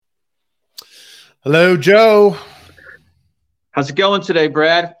Hello, Joe. How's it going today,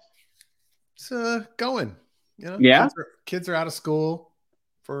 Brad? It's going. Yeah? Kids are out of school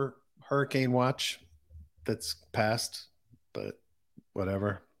for hurricane watch that's passed, but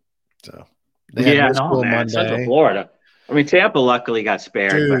whatever. So they had Yeah, no no, school man. Central Monday. Florida. I mean, Tampa luckily got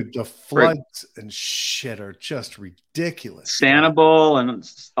spared, but Dude, the for floods and shit are just ridiculous. Like, Sanibel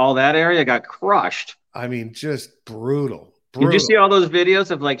and all that area got crushed. I mean, just brutal, Did you see brutal. all those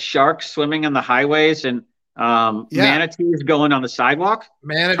videos of like sharks swimming on the highways and Yeah, manatees going on the sidewalk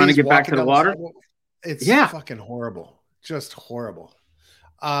trying to manatees get back walking to the down the water? sidewalk. It's Yeah. fucking horrible. Just horrible.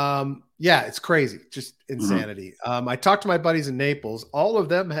 Yeah, it's crazy, just Mhm. insanity. I talked to my buddies in Naples. All of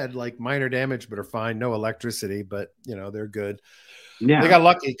them had like minor damage, but are fine. No electricity, but they're good. They Yeah. got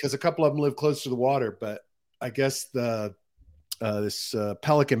lucky because a couple of them live close to the water, but I guess the this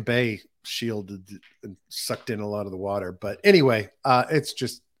Pelican Bay shielded and sucked in a lot of the water. But anyway,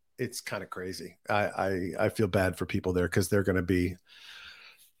 it's kind of crazy. I feel bad for people there because they're going to be.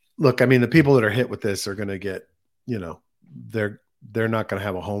 Look, I mean, the people that are hit with this are going to get, you know, they're they're not going to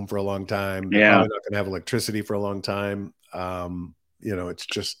have a home for a long time. They're Yeah. probably not going to have electricity for a long time. It's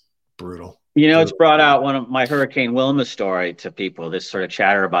just brutal, It's brutal, brought brutal. out one of my Hurricane Wilma story to people, this sort of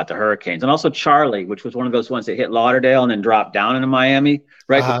chatter about the hurricanes. And also Charlie, which was one of those ones that hit Lauderdale and then dropped down into Miami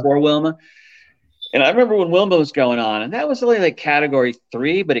right Uh-huh. before Wilma. And I remember when Wilma was going on, and that was only like category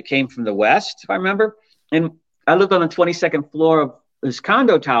 3, but it came from the west, if I remember. And I lived on the 22nd floor of this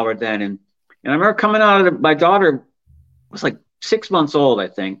condo tower then. And I remember coming out of my daughter was like 6 months old, I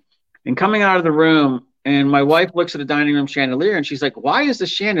think, and coming out of the room. And my wife looks at the dining room chandelier and she's like, "Why is the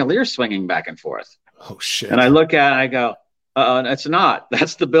chandelier swinging back and forth?" Oh And I shit. look at it and I go, it's not.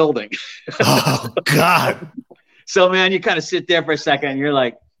 That's the building. Oh God. So, man, you kind of sit there for a second and you're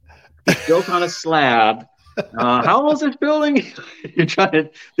like, it's built on a slab. How old is this building? You're trying to.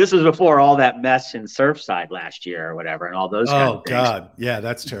 This was before all that mess in Surfside last year or whatever, and all those kind of Oh things. God. Yeah,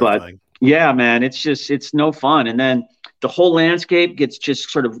 that's But terrifying. yeah, man, it's no fun. And then the whole landscape gets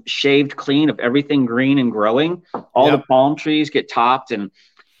just sort of shaved clean of everything green and growing. All the Yep. palm trees get topped, and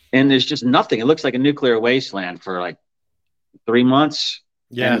there's just nothing. It looks like a nuclear wasteland for like 3 months,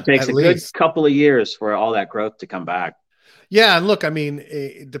 and Yeah, it takes at a good least. couple of years for all that growth to come back. Yeah, and look, I mean,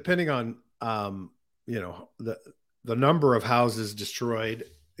 depending on you know, the number of houses destroyed,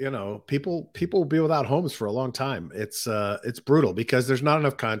 people will be without homes for a long time. It's brutal because there's not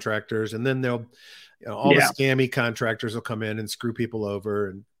enough contractors, and then all the Yeah. scammy contractors will come in and screw people over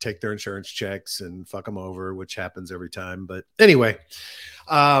and take their insurance checks and fuck them over, which happens every time. But anyway,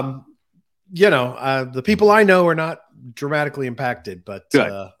 um, the people I know are not dramatically impacted, but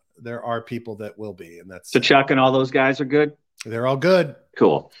Good. there are people that will be, and that's So Chuck and all those guys are good. they're all good.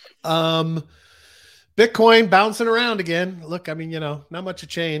 Cool. Um, Bitcoin bouncing around again. Look, I mean, not much of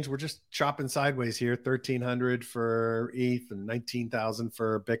change. We're just chopping sideways here. 1,300 for ETH and 19,000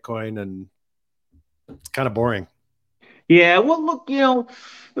 for Bitcoin, and it's kind of boring. Yeah, well, look, it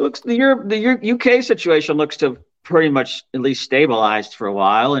looks the UK situation looks to have pretty much at least stabilized for a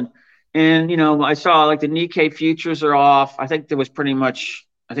while, and I saw like the Nikkei futures are off. I think there was pretty much.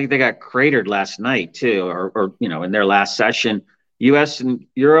 I think they got cratered last night too, or in their last session. U.S. and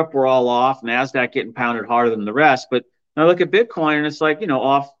Europe were all off. Nasdaq getting pounded harder than the rest, but I look at Bitcoin and it's like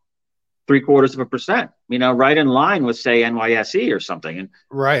off 0.75%. Right in line with say NYSE or something, and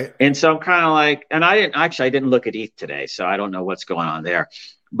Right. and so I'm kind of like, and I didn't look at ETH today, so I don't know what's going on there.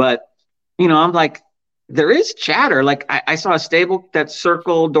 But I'm like, there is chatter. Like I saw a stable that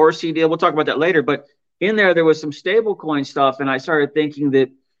Circle Dorsey deal. We'll talk about that later. But in there was some stable coin stuff, and I started thinking that,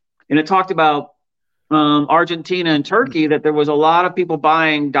 and it talked about Argentina and Turkey, that there was a lot of people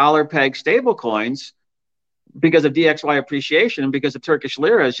buying dollar peg stable coins because of DXY appreciation and because the Turkish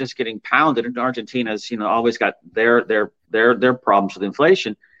lira is just getting pounded, and Argentina's always got their problems with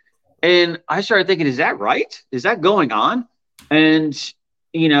inflation. And I started thinking, is that right? Is that going on? And,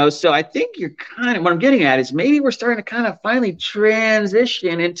 so I think you're kind of, what I'm getting at is maybe we're starting to kind of finally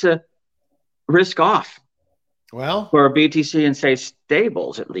transition into risk off Well, for BTC and say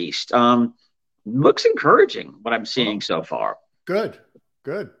stables at least. Looks encouraging what I'm seeing well, so far. good,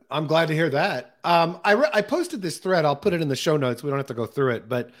 good. I'm glad to hear that. I posted this thread. I'll put it in the show notes. We don't have to go through it,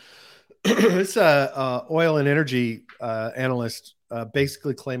 but it's a oil and energy analyst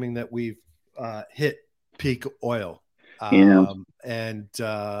basically claiming that we've hit peak oil, Yeah. and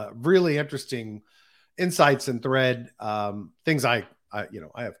really interesting insights and thread. Things I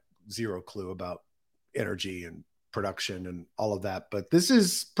have zero clue about energy and production and all of that, but this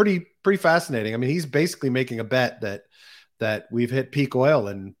is pretty fascinating. I mean, he's basically making a bet that we've hit peak oil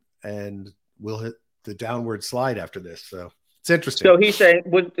and we'll hit the downward slide after this. So It's interesting. So he's saying,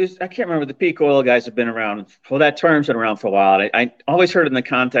 I can't remember, the peak oil guys have been around. Well, that term's been around for a while. I always heard it in the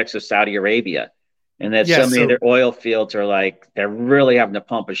context of Saudi Arabia, and that Yeah. so many of their oil fields are like, they're really having to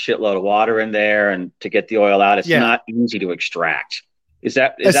pump a shitload of water in there, and to get the oil out, it's not easy to extract. Is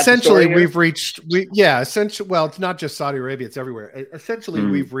that essentially that we've reached? Essentially. Well, it's not just Saudi Arabia; it's everywhere. Essentially,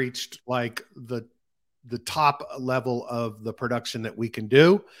 we've reached like the top level of the production that we can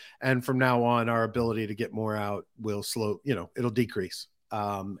do, and from now on, our ability to get more out will it'll decrease,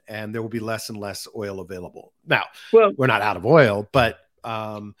 and there will be less and less oil available. Now, we're not out of oil, but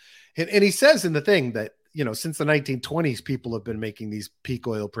and he says in the thing that since the 1920s, people have been making these peak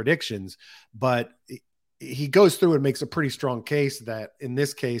oil predictions, but he goes through and makes a pretty strong case that in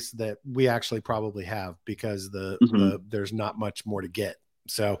this case that we actually probably have, because there's not much more to get.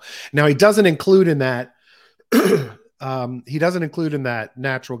 So now he doesn't include in that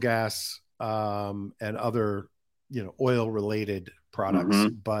natural gas and other oil related products,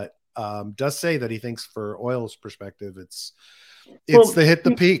 but does say that he thinks for oil's perspective it's the hit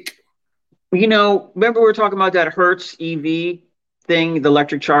the peak. Remember we were talking about that Hertz EV thing, the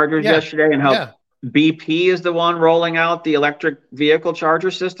electric chargers yesterday, and how BP is the one rolling out the electric vehicle charger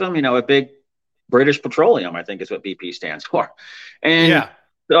system, a big British Petroleum, I think is what BP stands for. And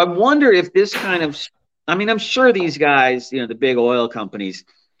so I wonder if this kind of, I'm sure these guys, the big oil companies,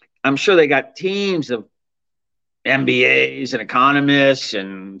 I'm sure they got teams of MBAs and economists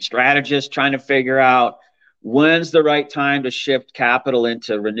and strategists trying to figure out when's the right time to shift capital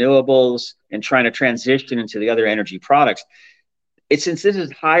into renewables and trying to transition into the other energy products. Since this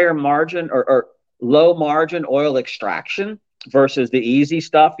is higher margin or low margin oil extraction versus the easy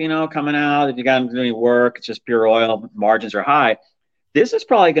stuff, coming out, if you got to do any work, it's just pure oil, margins are high. This is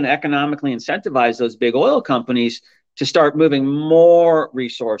probably going to economically incentivize those big oil companies to start moving more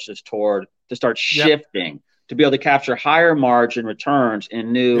resources to start shifting, to be able to capture higher margin returns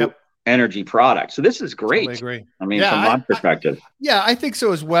in new energy products. So this is great. Totally agree. From my perspective. I think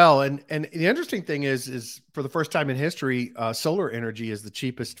so as well. And the interesting thing is for the first time in history, solar energy is the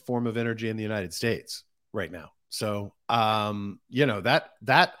cheapest form of energy in the United States right now. So,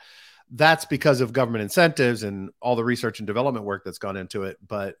 that's because of government incentives and all the research and development work that's gone into it.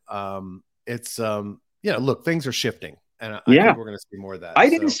 But look, things are shifting, and I think we're going to see more of that. I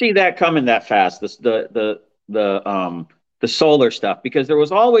didn't see that coming that fast. The solar stuff, because there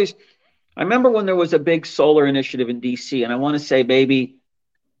was always, I remember when there was a big solar initiative in DC, and I want to say maybe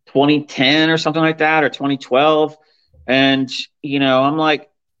 2010 or something like that, or 2012. And, I'm like,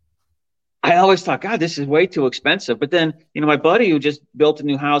 I always thought, God, this is way too expensive. But then, my buddy who just built a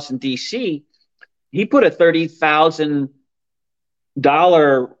new house in DC, he put a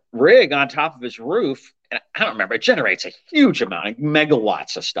 $30,000 rig on top of his roof. And I don't remember, it generates a huge amount of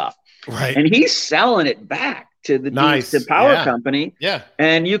megawatts of stuff. Right. And he's selling it back to the power company. Yeah.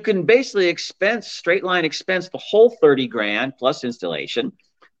 And you can basically straight line expense the whole 30 grand plus installation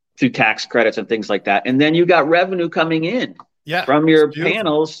through tax credits and things like that. And then you got revenue coming in from your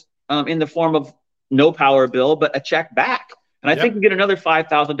panels in the form of no power bill, but a check back. And I think you get another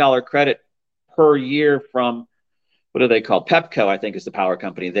 $5,000 credit per year from, what are they called? Pepco, I think is the power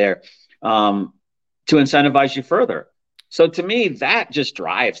company there, to incentivize you further. So to me, that just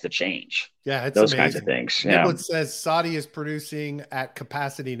drives the change. Yeah, it's those amazing. Kinds of things. Nicholas says Saudi is producing at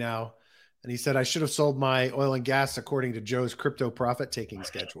capacity now. And he said, I should have sold my oil and gas according to Joe's crypto profit taking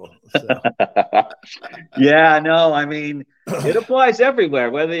schedule. So. It applies everywhere,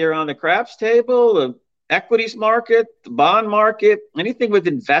 whether you're on the craps table, the equities market, the bond market, anything with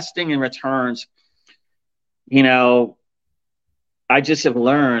investing and returns. I just have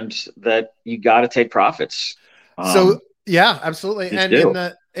learned that you got to take profits. Absolutely. And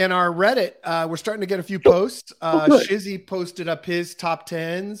in our Reddit, we're starting to get a few posts. Shizzy posted up his top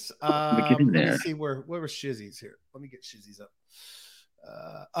 10s. Let me see where was Shizzy's here. Let me get Shizzy's up.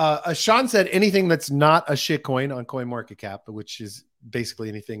 Sean said anything that's not a shit coin on CoinMarketCap, which is basically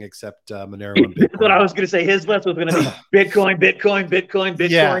anything except Monero and Bitcoin. That's what I was going to say. His list was going to be Bitcoin,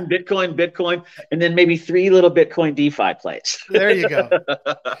 and then maybe 3 little Bitcoin DeFi plays. There you go.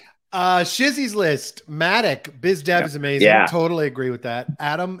 Shizzy's list, Matic, BizDev is amazing. Yeah. Totally agree with that.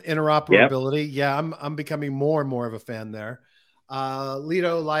 Atom, interoperability. Yep. Yeah, I'm becoming more and more of a fan there.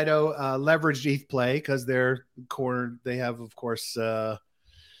 Lido, leveraged ETH play because they're core. They have, of course, I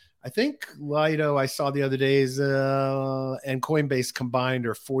think Lido I saw the other days and Coinbase combined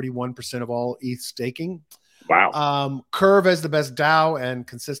are 41% of all ETH staking. Wow. Curve as the best DAO and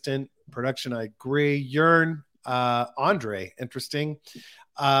consistent production. I agree. Yearn, Andre, interesting.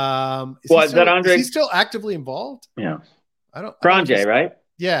 Is that Andre? Is he still actively involved? Yeah. I don't Grande, right?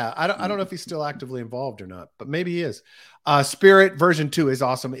 Yeah. I don't know if he's still actively involved or not, but maybe he is. Spirit version 2 is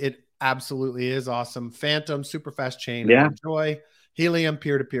awesome. It absolutely is awesome. Phantom, super fast chain, I enjoy. Helium,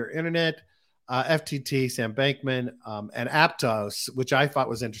 peer-to-peer internet. FTT, Sam Bankman, and Aptos, which I thought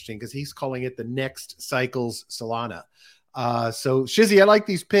was interesting because he's calling it the next cycle's Solana. So Shizzy, I like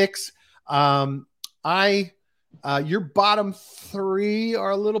these picks. Your bottom 3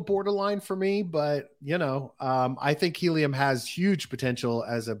 are a little borderline for me, but I think Helium has huge potential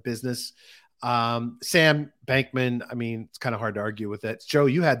as a business. Sam Bankman, I mean, it's kind of hard to argue with it. Joe,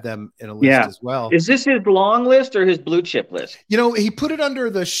 you had them in a list as well. Is this his long list or his blue chip list? He put it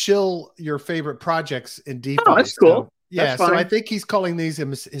under the shill your favorite projects in DeFi. Oh, that's cool. So I think he's calling these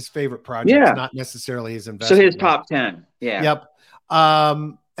his favorite projects, not necessarily his investment. So his top 10. Yeah. Yep.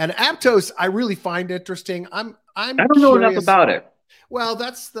 And Aptos, I really find interesting. I don't know enough about it. Well,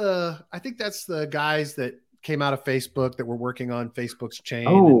 I think that's the guys that came out of Facebook that were working on Facebook's chain.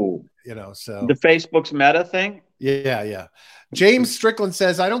 Oh, so the Facebook's meta thing. Yeah. James Strickland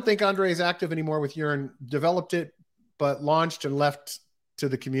says, I don't think Andre is active anymore with Urn. Developed it, but launched and left to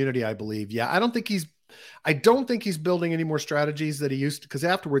the community, I believe. Yeah, I don't think he's building any more strategies that he used to, because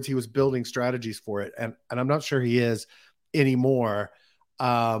afterwards he was building strategies for it, and I'm not sure he is anymore.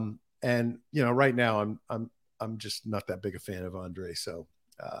 And right now I'm just not that big a fan of Andre. So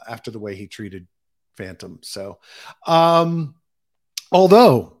after the way he treated Phantom, so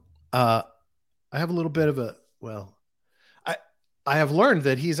although I have a little bit of I have learned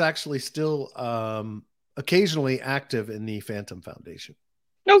that he's actually still occasionally active in the Phantom Foundation.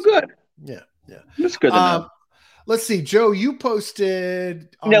 Oh, good. Yeah. That's good to know. Let's see, Joe, you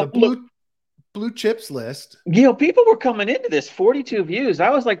posted on the blue chips list. People were coming into this 42 views. I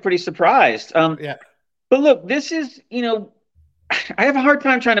was like pretty surprised. But look, this is, I have a hard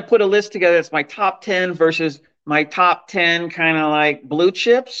time trying to put a list together. It's my top 10 versus my top 10 kind of like blue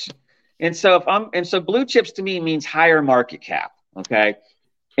chips. And so blue chips to me means higher market cap. Okay.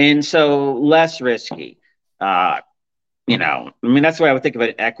 And so less risky. That's the way I would think of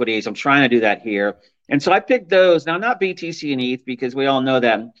it in equities. I'm trying to do that here. And so I picked those. Now, not BTC and ETH, because we all know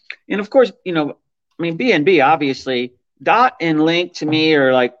them. And of course, BNB, obviously. Dot and Link to me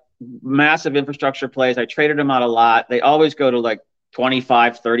are like massive infrastructure plays. I traded them out a lot. They always go to like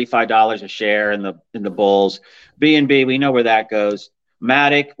 $25, $35 a share in the bulls. BNB, we know where that goes.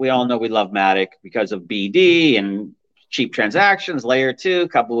 Matic, we all know we love Matic because of BD and cheap transactions, layer 2,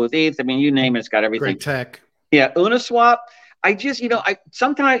 coupled with ETH. I mean, you name it, it's got everything. Great tech. Yeah, Uniswap. I just,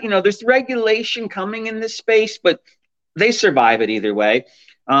 sometimes, there's regulation coming in this space, but they survive it either way.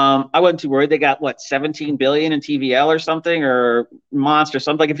 I wasn't too worried. They got 17 billion in TVL or something, or monster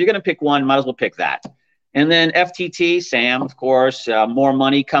something. Like, if you're going to pick one, might as well pick that. And then FTT, Sam, of course, more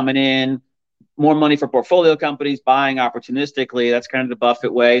money coming in, more money for portfolio companies buying opportunistically. That's kind of the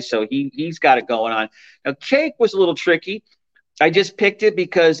Buffett way. So he's got it going on. Now, Cake was a little tricky. I just picked it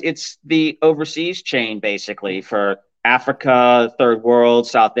because it's the overseas chain, basically, for Africa, third world,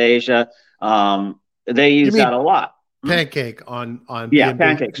 South Asia. They use that a lot. Pancake on BNB.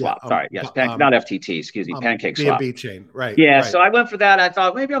 Pancake swap. Sorry, yes, not FTT. Excuse me, Pancake swap. BNB chain, right? Yeah, right. So I went for that. I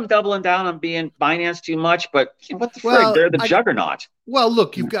thought maybe I'm doubling down on being Binance too much, but what the frig? They're the juggernaut. Well,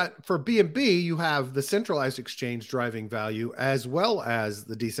 look, you've got for BNB, you have the centralized exchange driving value as well as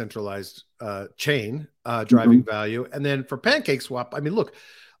the decentralized chain driving value, and then for Pancake swap, I mean, look,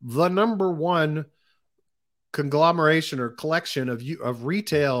 the number one conglomeration or collection of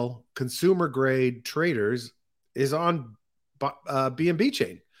retail consumer grade traders is on BNB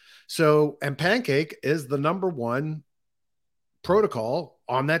chain. So, and Pancake is the number one protocol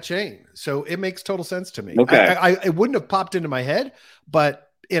on that chain. So it makes total sense to me. Okay. It wouldn't have popped into my head, but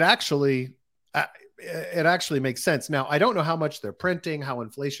it actually makes sense. Now, I don't know how much they're printing, how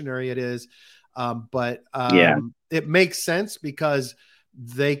inflationary it is. But it makes sense because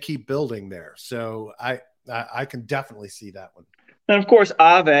they keep building there. So I can definitely see that one. And of course,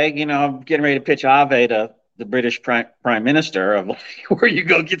 Aave, I'm getting ready to pitch Aave to the British Prime Minister of where you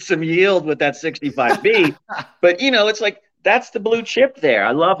go get some yield with that 65B. But, it's like, that's the blue chip there.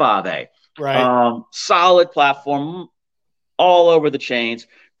 I love Aave. Right. Solid platform all over the chains.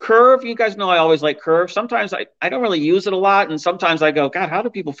 Curve, you guys know I always like Curve. Sometimes I don't really use it a lot. And sometimes I go, God, how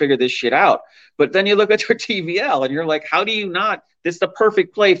do people figure this shit out? But then you look at their TVL and you're like, how do you not? This is the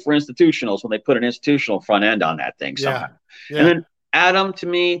perfect play for institutionals when they put an institutional front end on that thing. Yeah. And then Atom, to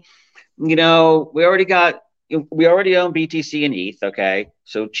me, we already own BTC and ETH. Okay.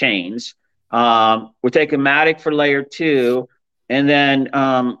 So chains. We're taking Matic for layer 2. And then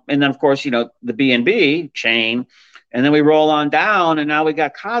of course, the BNB chain. And then we roll on down, and now we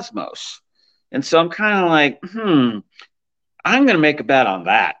got Cosmos. And so I'm kind of like, I'm going to make a bet on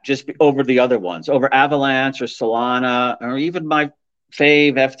that over the other ones, over Avalanche or Solana or even my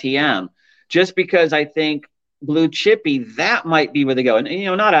fave FTM, just because I think blue chippy, that might be where they go. And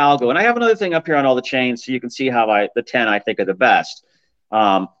not algo. And I have another thing up here on all the chains so you can see how the 10 I think are the best.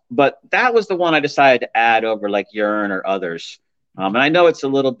 But that was the one I decided to add over like Yearn or others. And I know it's a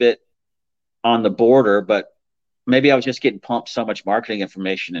little bit on the border, but maybe I was just getting pumped so much marketing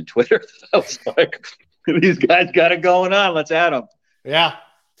information in Twitter. I was like, these guys got it going on. Let's add them. Yeah.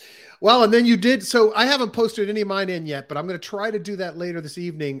 Well, and then you did. So I haven't posted any of mine in yet, but I'm going to try to do that later this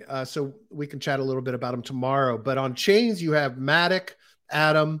evening. So we can chat a little bit about them tomorrow. But on chains, you have Matic,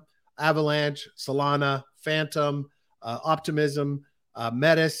 Atom, Avalanche, Solana, Phantom, Optimism,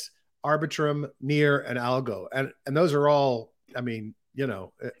 Metis, Arbitrum, Near, and Algo. And those are all, I mean,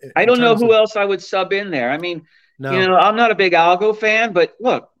 I don't know who else I would sub in there. I mean, no. I'm not a big algo fan, but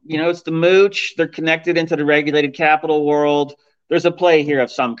look, it's the mooch. They're connected into the regulated capital world. There's a play here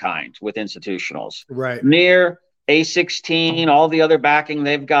of some kind with institutionals. Right. Near A16, all the other backing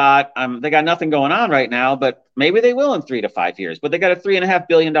they've got. They got nothing going on right now, but maybe they will in 3 to 5 years. But they got a $3.5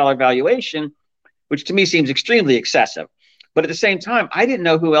 billion valuation, which to me seems extremely excessive. But at the same time, I didn't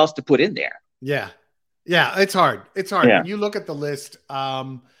know who else to put in there. Yeah. Yeah, it's hard. It's hard. Yeah. When you look at the list,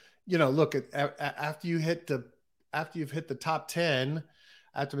 look at after you've hit the top 10,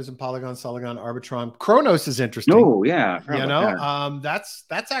 Optimism, Polygon, Soligon, Arbitrum, Kronos is interesting. Oh yeah,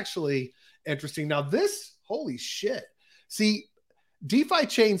 that's actually interesting. Now this, holy shit! See, DeFi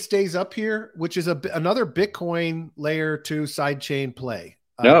chain stays up here, which is another Bitcoin layer 2 side chain play.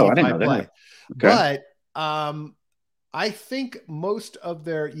 No, I didn't know that. Okay. But I think most of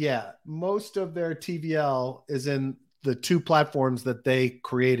their TVL is in the 2 platforms that they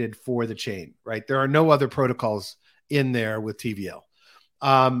created for the chain, right? There are no other protocols in there with TVL.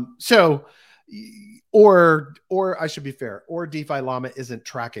 Or I should be fair, or DeFi Llama isn't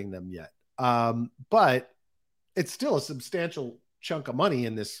tracking them yet. But it's still a substantial chunk of money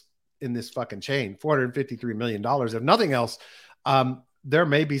in this fucking chain, $453 million. If nothing else, there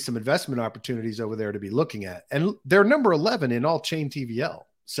may be some investment opportunities over there to be looking at. And they're number 11 in all chain TVL.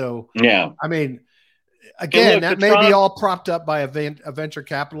 So, yeah, I mean, again, that may be all propped up by a venture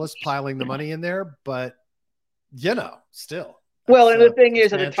capitalist piling the money in there, but still. Well, and the thing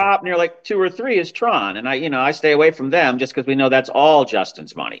is, at the top near like 2 or 3 is Tron, and I stay away from them just because we know that's all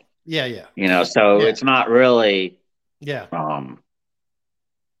Justin's money. Yeah. It's not really. Yeah.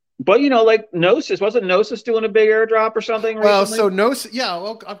 But like Gnosis, wasn't Gnosis doing a big airdrop or something? Well, recently? So Gnosis, yeah.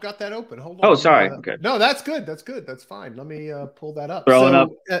 Well, I've got that open. Hold on. Oh, sorry. Okay. No, that's good. That's fine. Let me pull that up. Throwing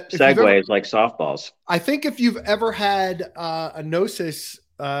up segues like softballs. I think if you've ever had a Gnosis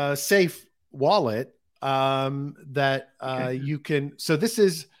safe wallet. You can, so this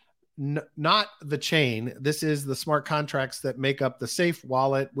is not the chain. This is the smart contracts that make up the safe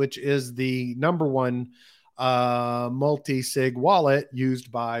wallet, which is the number 1 multi-sig wallet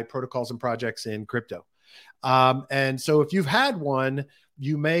used by protocols and projects in crypto. And so if you've had one,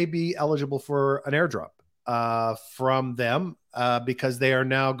 you may be eligible for an airdrop from them because they are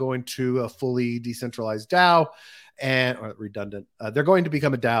now going to a fully decentralized DAO or redundant. They're going to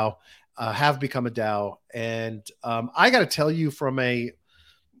become a DAO. Have become a DAO. And I got to tell you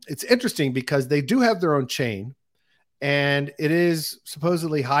it's interesting because they do have their own chain and it is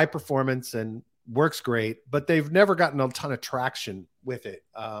supposedly high performance and works great, but they've never gotten a ton of traction with it.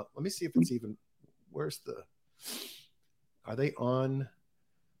 Let me see if it's even, are they on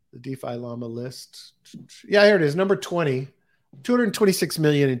the DeFi Llama list? Yeah, here it is. Number 20, 226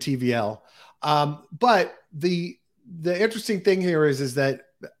 million in TVL. But the interesting thing here is that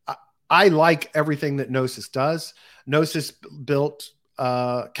I like everything that Gnosis does. Gnosis built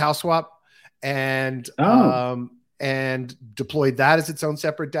CowSwap and deployed that as its own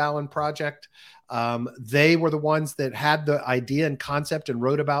separate DAO and project. They were the ones that had the idea and concept and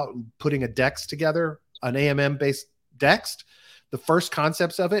wrote about putting a DEX together, an AMM-based DEX, the first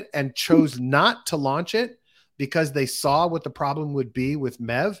concepts of it, and chose not to launch it because they saw what the problem would be with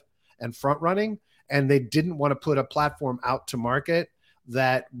MEV and front running, and they didn't want to put a platform out to market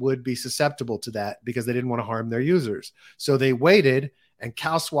that would be susceptible to that because they didn't want to harm their users. So they waited, and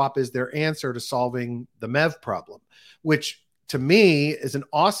CowSwap is their answer to solving the MEV problem, which to me is an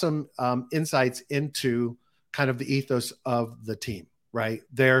awesome insights into kind of the ethos of the team, right?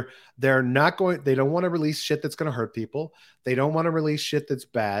 They're not going, they don't want to release shit that's going to hurt people. They don't want to release shit that's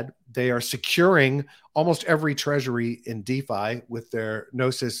bad. They are securing almost every treasury in DeFi with their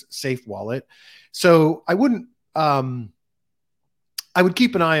Gnosis safe wallet. So I would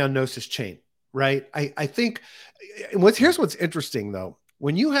keep an eye on Gnosis chain, right? I think here's what's interesting though.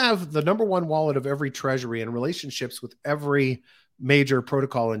 when you have the number one wallet of every treasury and relationships with every major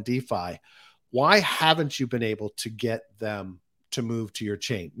protocol in DeFi, why haven't you been able to get them to move to your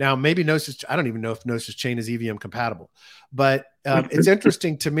chain? Now, maybe Gnosis, I don't even know if Gnosis chain is EVM compatible, but it's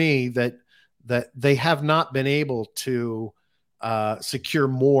interesting to me that they have not been able to secure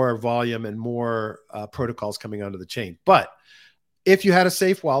more volume and more protocols coming onto the chain. But if you had a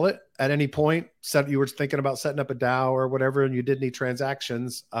safe wallet at any point, you were thinking about setting up a DAO or whatever, and you did need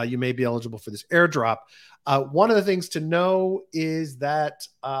transactions, you may be eligible for this airdrop. One of the things to know is that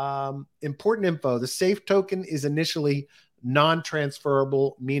important info, the safe token is initially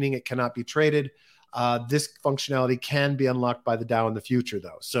non-transferable, meaning it cannot be traded. This functionality can be unlocked by the DAO in the future,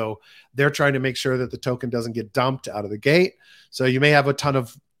 though. So they're trying to make sure that the token doesn't get dumped out of the gate. So you may have a ton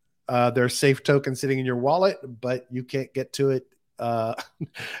of their safe token sitting in your wallet, but you can't get to it. I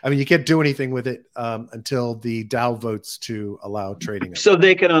mean, you can't do anything with it until the DAO votes to allow trading. So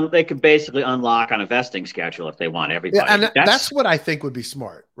they can basically unlock on a vesting schedule if they want everybody. Yeah, and that's what I think would be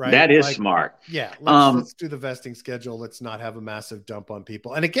smart, right? That is smart. Yeah, let's do the vesting schedule. Let's not have a massive dump on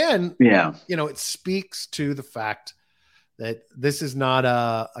people. And again, it speaks to the fact that this is not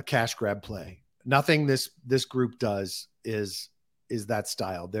a cash grab play. Nothing this group does is that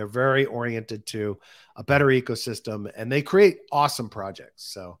style. They're very oriented to a better ecosystem, and they create awesome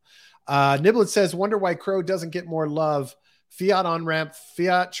projects. So Niblet says, wonder why Crow doesn't get more love. Fiat on-ramp,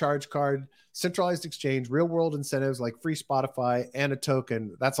 fiat charge card, centralized exchange, real world incentives like free Spotify and a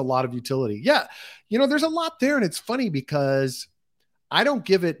token. That's a lot of utility. Yeah. There's a lot there. And it's funny because I don't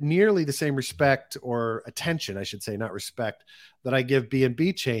give it nearly the same respect or attention, I should say, not respect, that I give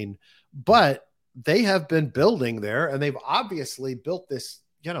BNB chain, but they have been building there, and they've obviously built this,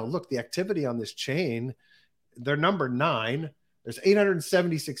 look, the activity on this chain, they're number 9. There's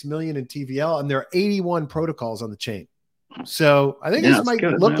 876 million in TVL, and there are 81 protocols on the chain. So I think this might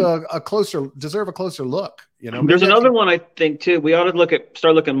deserve a closer look. There's another one I think too. We ought to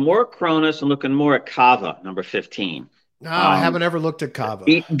start looking more at Cronus and looking more at Kava, number 15. No, I haven't ever looked at Kava.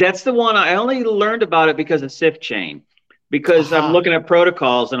 That's the one I only learned about it because of Sept chain. Because I'm looking at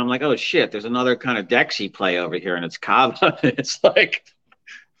protocols and I'm like, oh shit, there's another kind of DEXy play over here, and it's Kava. It's like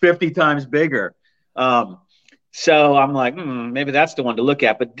 50 times bigger. So I'm like, maybe that's the one to look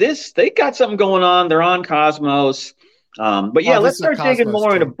at. But they got something going on. They're on Cosmos. But yeah, let's start digging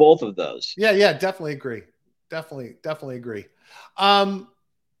more into both of those. Yeah, definitely agree. Definitely agree. The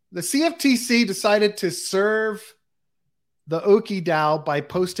CFTC decided to serve the Ooki DAO by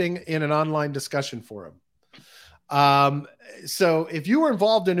posting in an online discussion forum. So if you were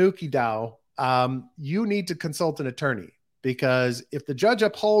involved in Ooki DAO, you need to consult an attorney, because if the judge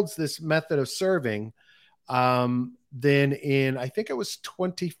upholds this method of serving, then in, I think it was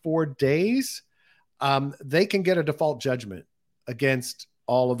 24 days, they can get a default judgment against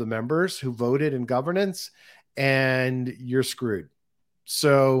all of the members who voted in governance, and you're screwed.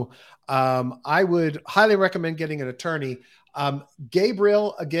 So, I would highly recommend getting an attorney.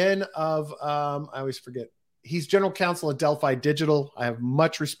 Gabriel, again, I always forget. He's general counsel at Delphi Digital. I have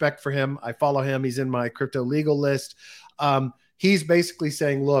much respect for him. I follow him. He's in my crypto legal list. He's basically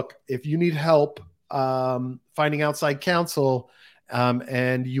saying, look, if you need help finding outside counsel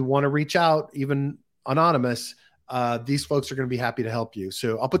and you want to reach out, even anonymous, these folks are going to be happy to help you.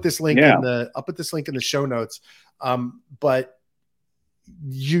 So I'll put this link in the show notes. But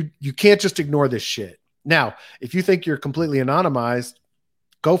you can't just ignore this shit. Now, if you think you're completely anonymized,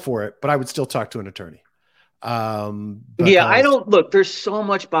 go for it. But I would still talk to an attorney. I don't look, there's so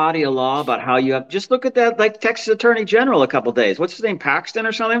much body of law about how you have, just look at that, like Texas Attorney General a couple days, what's his name, Paxton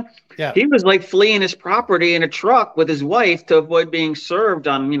or something? Yeah, he was like fleeing his property in a truck with his wife to avoid being served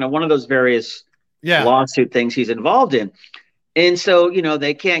on one of those various lawsuit things he's involved in. And so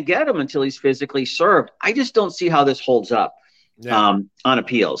they can't get him until he's physically served. I just don't see how this holds up on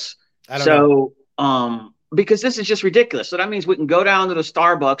appeals. Because this is just ridiculous. So that means we can go down to the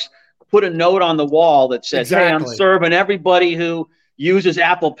Starbucks, put a note on the wall that says, hey, I'm serving everybody who uses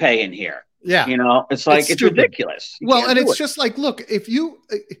Apple Pay in here. Yeah. It's like, it's ridiculous. And it's just like, look, if you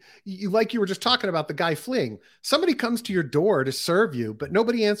like you were just talking about the guy fleeing, somebody comes to your door to serve you, but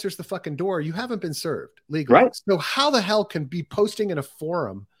nobody answers the fucking door. You haven't been served legally. Right. So how the hell can be posting in a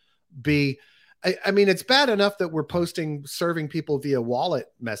forum I mean, it's bad enough that we're serving people via wallet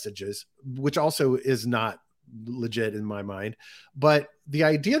messages, which also is not legit in my mind. But the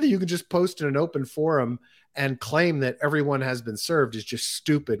idea that you can just post in an open forum and claim that everyone has been served is just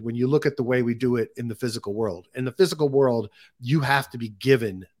stupid when you look at the way we do it in the physical world. In the physical world, you have to be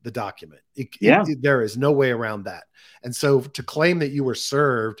given the document. There is no way around that. And so to claim that you were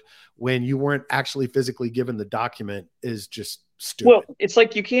served when you weren't actually physically given the document is just stupid. Well, it's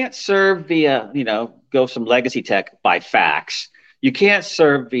like you can't serve via, go some legacy tech by fax. You can't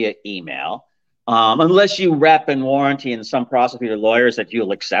serve via email unless you rep and warranty in some process with your lawyers that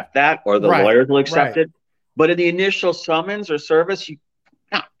you'll accept that or the lawyers will accept it. But in the initial summons or service,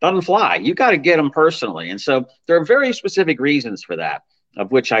 doesn't fly. You got to get them personally. And so there are very specific reasons for that,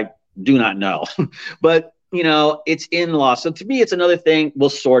 of which I do not know. But, it's in law. So to me, it's another thing. We'll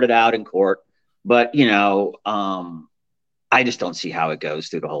sort it out in court. But, I just don't see how it goes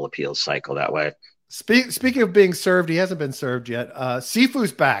through the whole appeals cycle that way. Speaking of being served, he hasn't been served yet.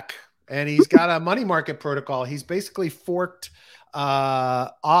 Sifu's back, and he's got a money market protocol. He's basically forked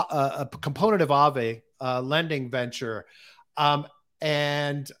a component of Aave lending venture. What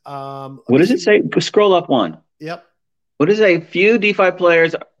does it say? Scroll up one. Yep. What is a few DeFi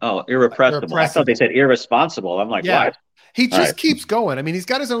players? Oh, irrepressible. I thought they said irresponsible. I'm like, what? He just keeps going. I mean, he's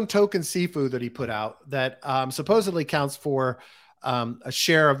got his own token Sifu that he put out that supposedly counts for a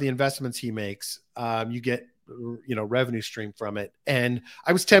share of the investments he makes. You get, revenue stream from it. And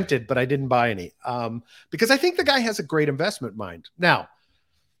I was tempted, but I didn't buy any because I think the guy has a great investment mind. Now,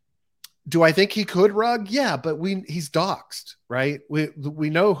 do I think he could rug? Yeah, but he's doxxed, right? We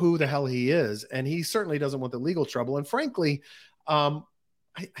know who the hell he is, and he certainly doesn't want the legal trouble. And frankly, I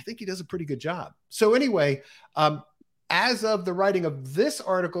think he does a pretty good job. So anyway, as of the writing of this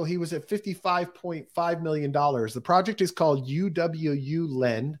article, he was at $55.5 million. The project is called UwU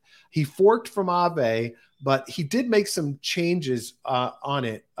Lend. He forked from Aave, but he did make some changes on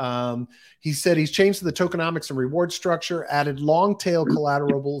it. He said he's changed the tokenomics and reward structure, added long tail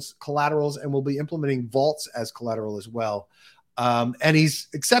collaterals, and will be implementing vaults as collateral as well. And he's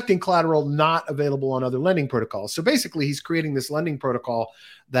accepting collateral not available on other lending protocols. So basically, he's creating this lending protocol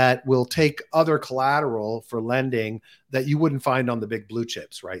that will take other collateral for lending that you wouldn't find on the big blue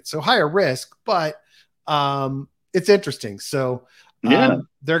chips, right? So higher risk, but it's interesting. So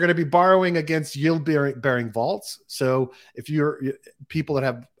they're going to be borrowing against yield-bearing vaults. So if you're people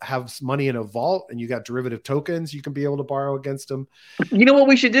that have money in a vault and you got derivative tokens, you can be able to borrow against them. You know what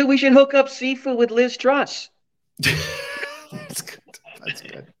we should do? We should hook up Sifu with Liz Truss. That's good. That's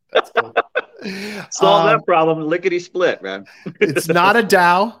good. Solve that problem, lickety split, man. It's not a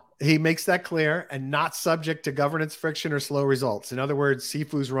DAO. He makes that clear, and not subject to governance friction or slow results. In other words,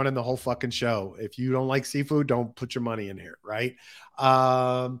 Sifu's running the whole fucking show. If you don't like Sifu, don't put your money in here, right?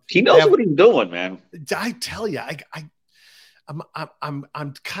 He knows what he's doing, man. I tell you, I'm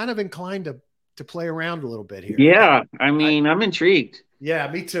kind of inclined to play around a little bit here. Yeah, I'm intrigued.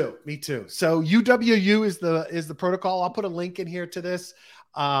 Yeah, me too. So UwU is the protocol. I'll put a link in here to this.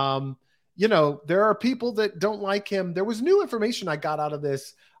 There are people that don't like him. There was new information I got out of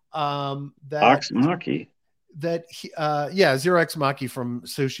this. Maki. That Zero X Maki from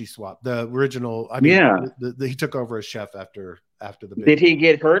Sushi Swap, the original. He took over as chef after the. Did he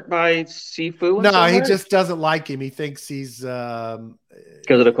get hurt by Sifu? No, he just doesn't like him. He thinks he's because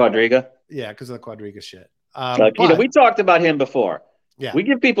of the Quadriga. Yeah, because of the Quadriga shit. We talked about him before. Yeah. We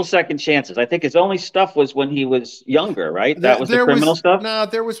give people second chances. I think his only stuff was when he was younger, right? That was the criminal stuff? No,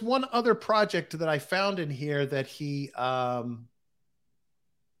 there was one other project that I found in here that he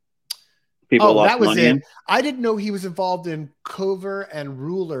people lost money in. I didn't know he was involved in Cover and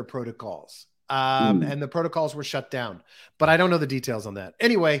Ruler protocols. And the protocols were shut down. But I don't know the details on that.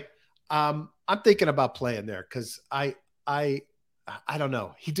 Anyway, I'm thinking about playing there because I don't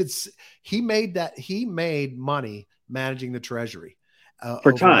know. He made money managing the treasury.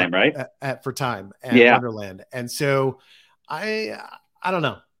 For time, right? For time and Wonderland. And so I don't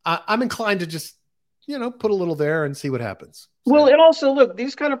know. I'm inclined to just, put a little there and see what happens. So. Well, and also look,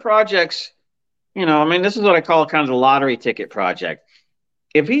 these kind of projects, this is what I call kind of the lottery ticket project.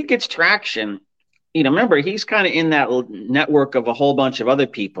 If he gets traction, remember, he's kind of in that network of a whole bunch of other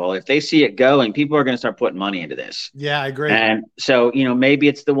people. If they see it going, people are going to start putting money into this. Yeah, I agree. And so, maybe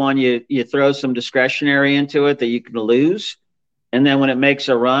it's the one you throw some discretionary into it that you can lose. And then when it makes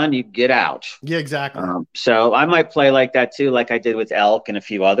a run, you get out. Yeah, exactly. So I might play like that too, like I did with Elk and a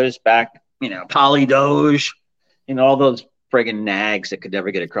few others back, Polydoge, all those friggin' nags that could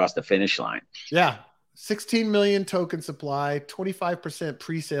never get across the finish line. Yeah. 16 million token supply, 25%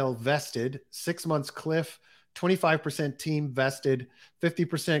 pre-sale vested, 6 months cliff, 25% team vested,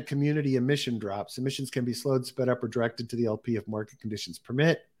 50% community emission drops. Emissions can be slowed, sped up, or directed to the LP if market conditions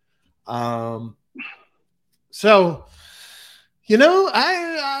permit.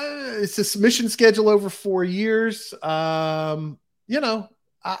 It's a submission schedule over 4 years. I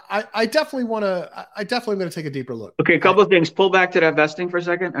definitely want to. I definitely going to take a deeper look. Okay, a couple of things. Pull back to that vesting for a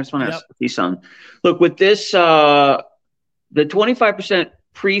second. I just want to ask you something. Look, with this, the 25%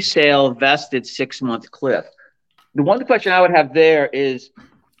 pre-sale vested 6 month cliff. The one question I would have there is,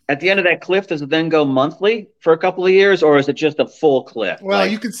 at the end of that cliff, does it then go monthly for a couple of years, or is it just a full cliff? Well,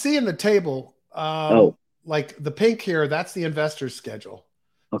 you can see in the table, Oh, like the pink here, that's the investor's schedule.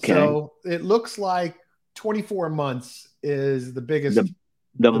 okay. So it looks like 24 months is the biggest,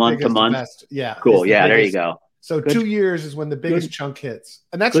 the month to month. Yeah. Cool. Yeah, there you go. So good. 2 years is when the biggest chunk hits.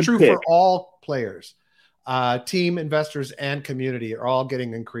 And that's true pick. for all players. Team, investors, and community are all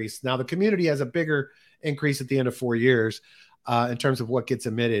getting increased. Now, the community has a bigger increase at the end of 4 years in terms of what gets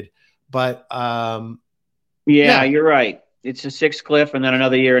emitted. But yeah, you're right. It's a 6 cliff and then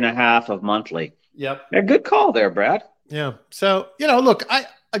another year and a half of monthly. Yep. A good call there, Brad. Yeah. So, look,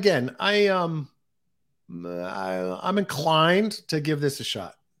 I'm inclined to give this a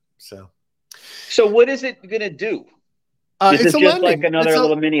shot. So what is it going to do? Is it's it just like another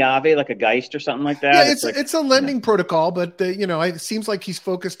little mini Aave, like a Geist or something like that? Yeah, it's a lending protocol, but it seems like he's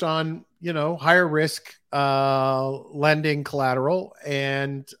focused on higher risk lending collateral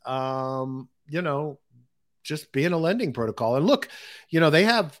and just being a lending protocol. And look, he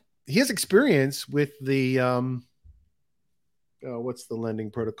has experience with the what's the lending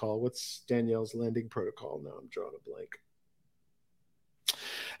protocol? What's Danielle's lending protocol? Now I'm drawing a blank.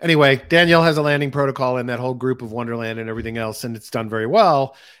 Anyway, Danielle has a landing protocol in that whole group of Wonderland and everything else, and it's done very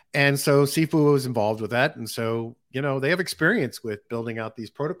well. And so Sifu was involved with that. And so, they have experience with building out these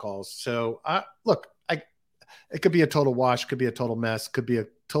protocols. So look, it could be a total wash, could be a total mess, could be a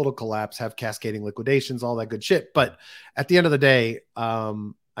total collapse, have cascading liquidations, all that good shit. But at the end of the day,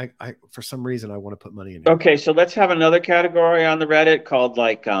 I for some reason I want to put money in here. Okay, so let's have another category on the Reddit called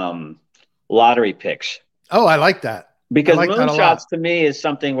like lottery picks. Oh, I like that. Because moonshots to me is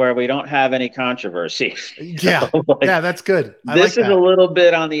something where we don't have any controversy. Yeah, that's good. This is a little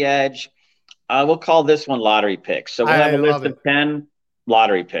bit on the edge. We'll call this one lottery picks. So we'll have a list of 10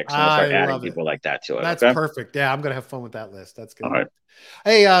 lottery picks, and we'll start adding people like that to it. That's perfect. Yeah, I'm going to have fun with that list. That's good. All right.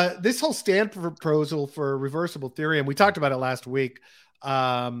 Hey, this whole stand proposal for reversible Ethereum, we talked about it last week.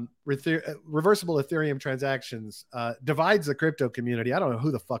 Reversible Ethereum transactions divides the crypto community. I don't know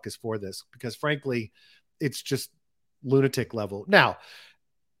who the fuck is for this because, frankly, it's just lunatic level. Now,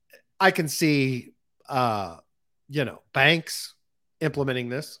 I can see, banks implementing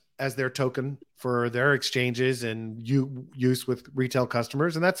this as their token for their exchanges and use with retail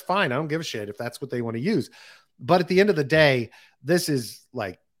customers, and that's fine. I don't give a shit if that's what they want to use. But at the end of the day, this is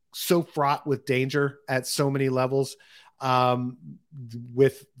like so fraught with danger at so many levels.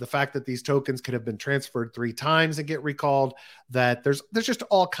 With the fact that these tokens could have been transferred 3 times and get recalled, that there's just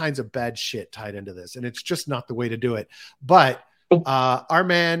all kinds of bad shit tied into this, and it's just not the way to do it. But our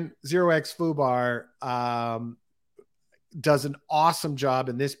man 0x Fubar does an awesome job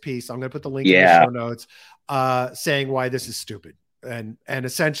in this piece. I'm going to put the link in the show notes, saying why this is stupid. And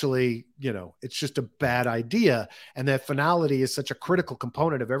essentially, it's just a bad idea. And that finality is such a critical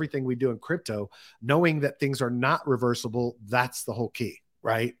component of everything we do in crypto. Knowing that things are not reversible, that's the whole key,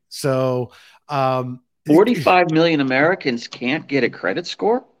 right? So 45 million Americans can't get a credit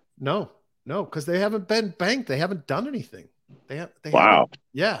score? No, because they haven't been banked. They haven't done anything. Wow.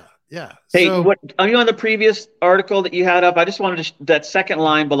 Yeah. Hey, what are you on the previous article that you had up? I just wanted to that second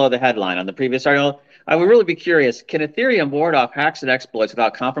line below the headline on the previous article. I would really be curious. Can Ethereum ward off hacks and exploits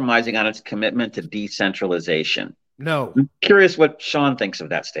without compromising on its commitment to decentralization? No. I'm curious what Sean thinks of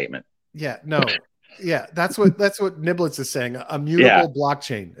that statement. Yeah, no. Yeah, that's what Niblitz is saying. A mutable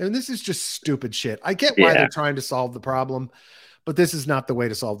blockchain. And this is just stupid shit. I get why they're trying to solve the problem, but this is not the way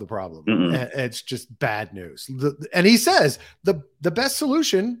to solve the problem. It's just bad news. And he says the best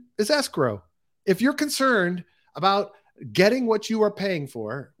solution is escrow. If you're concerned about getting what you are paying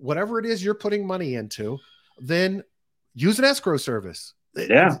for, whatever it is you're putting money into, then use an escrow service.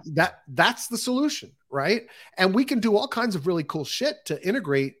 Yeah. That's the solution, right? And we can do all kinds of really cool shit to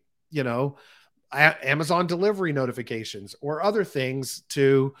integrate, Amazon delivery notifications or other things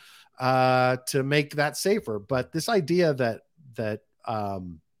to make that safer. But this idea that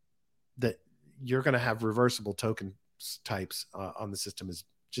you're going to have reversible token types on the system is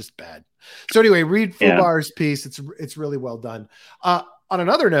just bad. So anyway, read Fubar's piece. It's really well done. On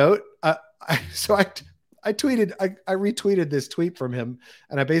another note, I retweeted this tweet from him,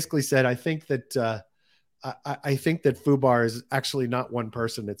 and I basically said, I think that Fubar is actually not one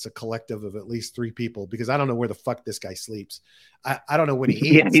person. It's a collective of at least 3 people, because I don't know where the fuck this guy sleeps. I don't know when he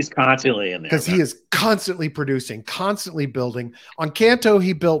eats. Yeah, he's constantly in there. Because he is constantly producing, constantly building. On Canto,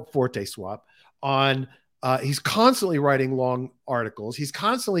 he built Forte Swap. He's constantly writing long articles. He's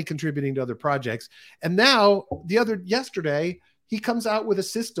constantly contributing to other projects. And now, yesterday, he comes out with a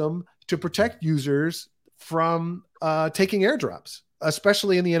system to protect users from taking airdrops.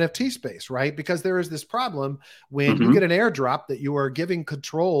 especially in the NFT space, right? Because there is this problem when you Mhm. get an airdrop that you are giving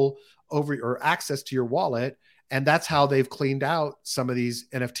control over or access to your wallet. And that's how they've cleaned out some of these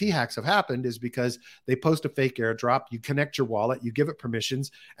NFT hacks have happened, is because they post a fake airdrop, you connect your wallet, you give it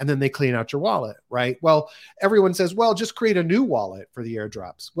permissions, and then they clean out your wallet, right? Well, everyone says, well, just create a new wallet for the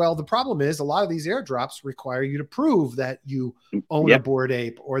airdrops. Well, the problem is a lot of these airdrops require you to prove that you own a Yep. Bored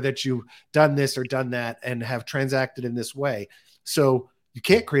Ape, or that you've done this or done that and have transacted in this way. So you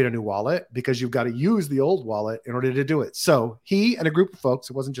can't create a new wallet because you've got to use the old wallet in order to do it. So he and a group of folks,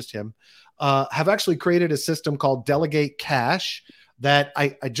 it wasn't just him, have actually created a system called Delegate Cash that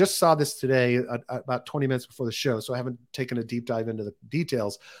I just saw this today about 20 minutes before the show. So I haven't taken a deep dive into the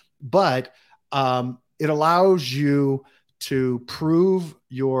details, but it allows you to prove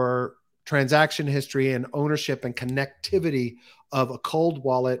your transaction history and ownership and connectivity of a cold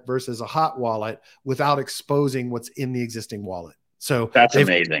wallet versus a hot wallet without exposing what's in the existing wallet. So that's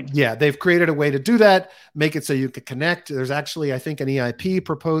amazing. Yeah, they've created a way to do that, make it so you can connect. There's actually, I think, an EIP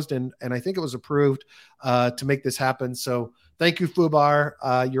proposed, and I think it was approved to make this happen. So thank you, Fubar.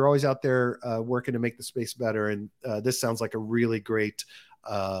 You're always out there working to make the space better, and this sounds like a really great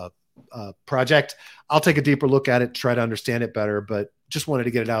project. I'll take a deeper look at it, try to understand it better, but just wanted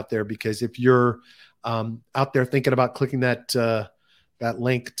to get it out there because if you're out there thinking about clicking that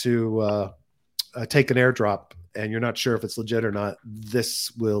link to take an airdrop, and you're not sure if it's legit or not,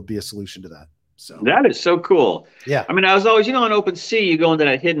 this will be a solution to that. So that is so cool. Yeah. I mean, I was always, on OpenSea, you go into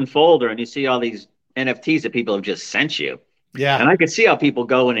that hidden folder and you see all these NFTs that people have just sent you. Yeah. And I could see how people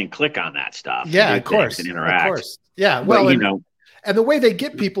go in and click on that stuff. Yeah, of course. And interact. Of course. Yeah. Well, but, and the way they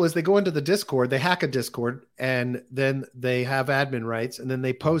get people is they go into the Discord, they hack a Discord, and then they have admin rights, and then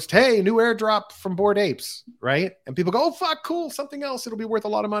they post, hey, new airdrop from Bored Apes, right? And people go, oh, fuck, cool, something else. It'll be worth a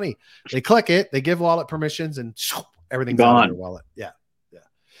lot of money. They click it, they give wallet permissions, and everything's gone. Out of their wallet. Yeah. Yeah.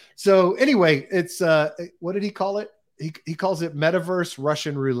 So anyway, it's, what did he call it? He calls it metaverse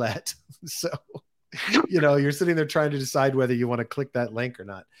Russian roulette. So, you're sitting there trying to decide whether you want to click that link or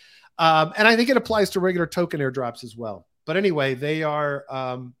not. And I think it applies to regular token airdrops as well. But anyway, they have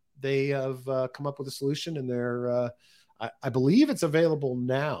come up with a solution, and they're, I believe it's available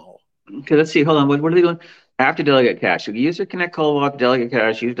now. Okay, let's see. Hold on. What are they doing? After Delegate Cash, the user connect cold wallet, Delegate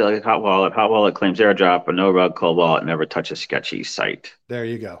Cash, use Delegate hot wallet. Hot wallet claims airdrop, but no rug. Cold wallet never touches sketchy site. There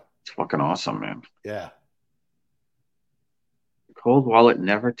you go. It's fucking awesome, man. Yeah. Cold wallet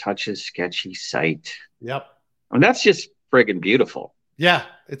never touches sketchy site. Yep. I mean, that's just friggin' beautiful. Yeah,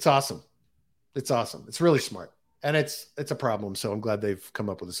 it's awesome. It's awesome. It's really smart. And it's a problem, so I'm glad they've come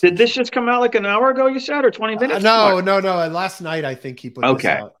up with a solution. Did this just come out like an hour ago, you said, or 20 minutes? No. Last night, I think he put this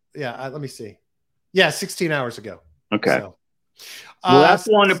out. Yeah, let me see. Yeah, 16 hours ago. Okay. So, well, that's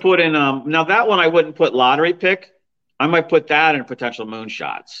one to put in. Now, that one I wouldn't put lottery pick. I might put that in potential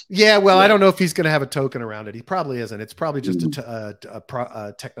moonshots. Yeah, well, I don't know if he's going to have a token around it. He probably isn't. It's probably just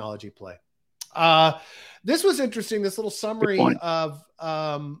a technology play. This was interesting, this little summary of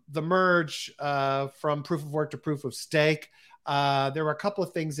the merge from proof of work to proof of stake. There were a couple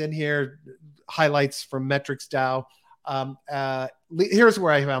of things in here, highlights from Metrics DAO. Here's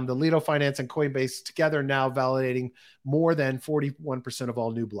where I found the Lido Finance and Coinbase together now validating more than 41% of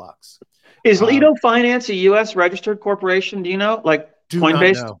all new blocks. Is Lido Finance a U.S. registered corporation? Do you know? Like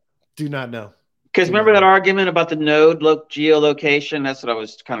Coinbase? Do not know. Because remember that argument about the node geolocation? That's what I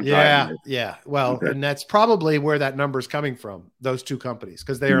was kind of driving. Yeah. Well, okay. And that's probably where that number is coming from, those two companies,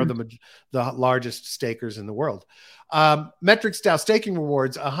 because they are the largest stakers in the world. Metrics DAO staking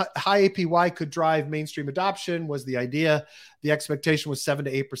rewards, a high APY could drive mainstream adoption was the idea. The expectation was 7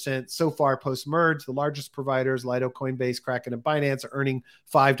 to 8%. So far, post-merge, the largest providers, Lido, Coinbase, Kraken, and Binance, are earning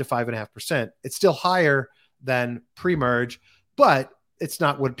 5 to 5.5%. It's still higher than pre-merge, but it's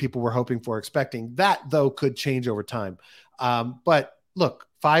not what people were hoping for, expecting. That, though, could change over time. But look,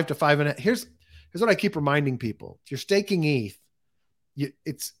 5 to 5.5. Here's what I keep reminding people: if you're staking ETH,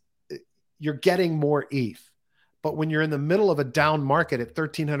 you're getting more ETH. But when you're in the middle of a down market at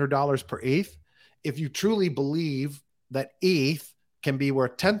 $1,300 per ETH, if you truly believe that ETH can be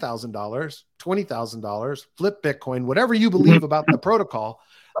worth $10,000, $20,000, flip Bitcoin, whatever you believe about the protocol,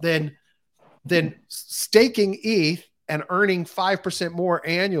 then staking ETH and earning 5% more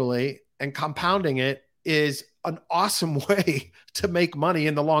annually and compounding it is an awesome way to make money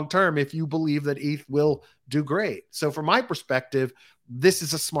in the long term if you believe that ETH will do great. So from my perspective, this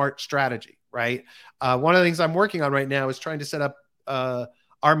is a smart strategy, right? One of the things I'm working on right now is trying to set up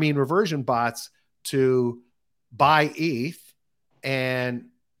our mean reversion bots to buy ETH, and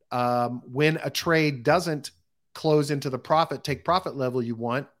when a trade doesn't close into the take profit level you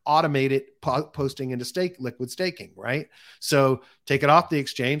want, automate it, posting into liquid staking, right? So take it off the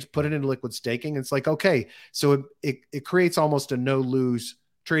exchange, put it into liquid staking. It's like, okay, so it creates almost a no lose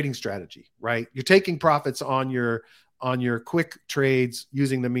trading strategy, right? You're taking profits on your quick trades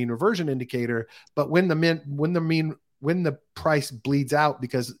using the mean reversion indicator, but when the price bleeds out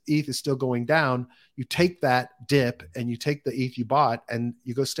because ETH is still going down, you take that dip and you take the ETH you bought and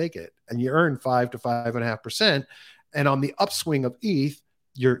you go stake it, and you earn 5 to 5.5%. And on the upswing of ETH,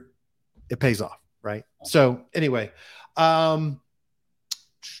 it pays off, right? So anyway, while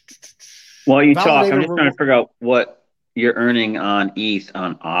you talk, I'm just trying to figure out what you're earning on ETH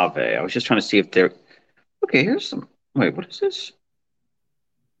on Aave. I was just trying to see if they're okay. Here's some. Wait, what is this?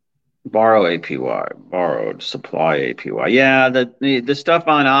 Borrow APY, borrowed supply APY. Yeah, the stuff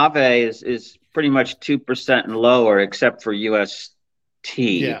on Aave is pretty much 2% and lower, except for UST.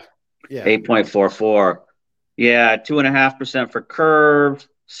 Yeah. 8.44. Yeah, 2.5% for Curve,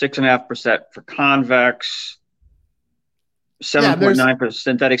 6.5% for Convex, 7.9% for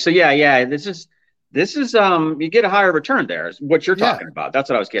synthetic. So yeah, this is you get a higher return there, is what you're talking about. That's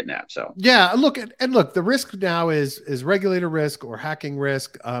what I was getting at. So yeah, look, the risk now is regulator risk or hacking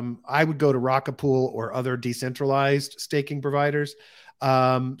risk. I would go to Rockapool or other decentralized staking providers,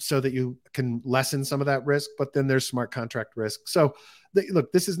 so that you can lessen some of that risk. But then there's smart contract risk. So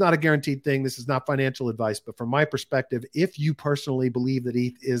look, this is not a guaranteed thing. This is not financial advice, but from my perspective, if you personally believe that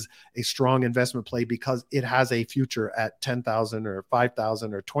ETH is a strong investment play because it has a future at 10,000 or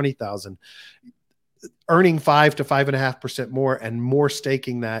 5,000 or 20,000, earning 5 to 5.5% more and more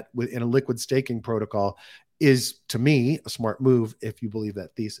staking that in a liquid staking protocol is, to me, a smart move if you believe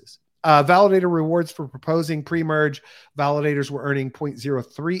that thesis. Validator rewards for proposing pre-merge. Validators were earning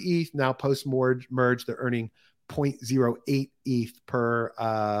 0.03 ETH. Now post-merge, they're earning 0.08 ETH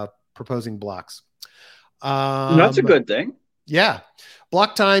per proposing blocks. That's a good thing. Yeah.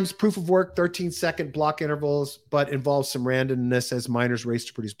 Block times, proof of work, 13-second block intervals, but involves some randomness as miners race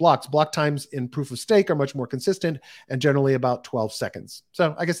to produce blocks. Block times in proof of stake are much more consistent and generally about 12 seconds.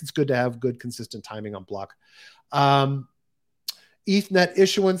 So I guess it's good to have good, consistent timing on block. ETH net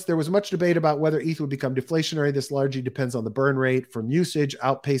issuance. There was much debate about whether ETH would become deflationary. This largely depends on the burn rate from usage,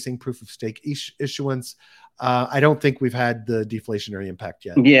 outpacing proof of stake issuance. I don't think we've had the deflationary impact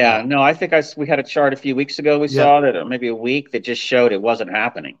yet. Yeah, no, I think we had a chart a few weeks ago. We saw that, or maybe a week, that just showed it wasn't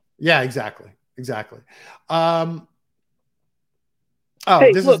happening. Yeah, exactly. This is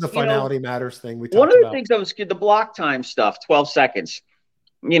the finality matters thing we talked about. One of the things that was the block time stuff, 12 seconds.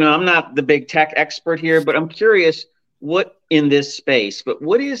 I'm not the big tech expert here, but I'm curious what in this space, but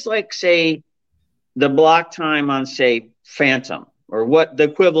what is, like, say, the block time on, say, Phantom, or what the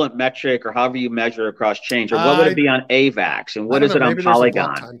equivalent metric, or however you measure across change, or what would it be on AVAX, and what is it on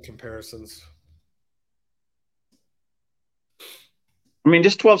Polygon? Time comparisons. I mean,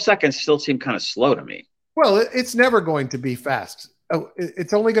 just 12 seconds still seem kind of slow to me. Well, it's never going to be fast.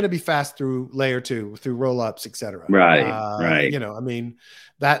 It's only going to be fast through layer 2, through roll-ups, etc. Right. I mean,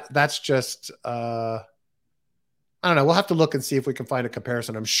 that's just I don't know. We'll have to look and see if we can find a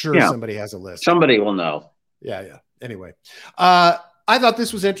comparison. I'm sure somebody has a list. Somebody will know. Yeah. Anyway, I thought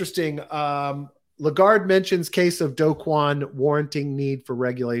this was interesting. Lagarde mentions case of Do Kwon warranting need for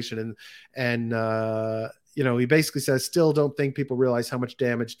regulation, and he basically says, still don't think people realize how much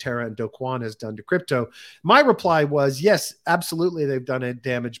damage Terra and Do Kwon has done to crypto. My reply was, yes, absolutely, they've done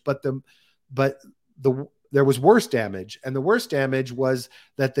damage, but there was worse damage, and the worst damage was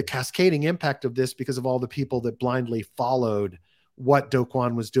that the cascading impact of this, because of all the people that blindly followed what Do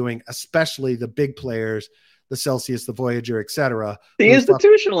Kwon was doing, especially the big players, the Celsius, the Voyager, etc. The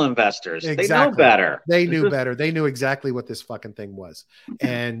institutional investors, exactly. They know better. They knew better. They knew exactly what this fucking thing was,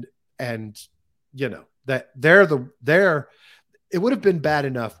 and that it would have been bad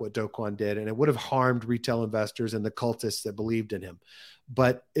enough what Do Kwon did, and it would have harmed retail investors and the cultists that believed in him,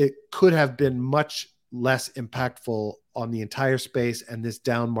 but it could have been much less impactful on the entire space and this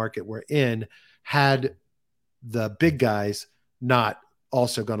down market we're in had the big guys not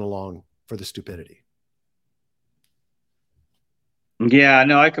also gone along for the stupidity. Yeah,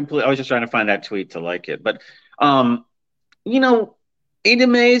 no, I was just trying to find that tweet to like it, but it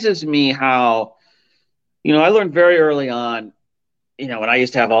amazes me how, I learned very early on, when I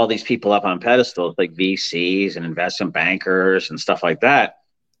used to have all these people up on pedestals like VCs and investment bankers and stuff like that,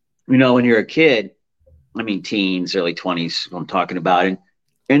 when you're a kid, I mean, teens, early 20s, I'm talking about it.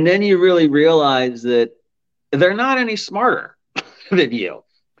 And then you really realize that they're not any smarter than you.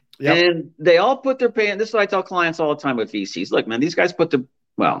 Yep. And they all put their pay. This is what I tell clients all the time with VCs. Look, man, these guys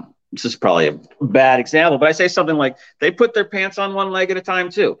this is probably a bad example, but I say something like they put their pants on one leg at a time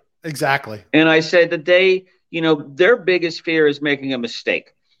too. Exactly. And I said the day their biggest fear is making a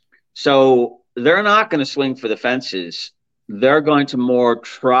mistake. So they're not going to swing for the fences. They're going to more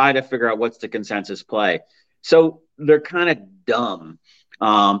try to figure out what's the consensus play. So they're kind of dumb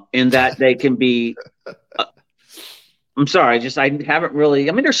in that they can be. I'm sorry, I haven't really.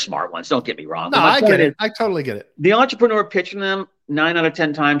 I mean, they're smart ones. Don't get me wrong. No, I get it. I totally get it. The entrepreneur pitching them 9 out of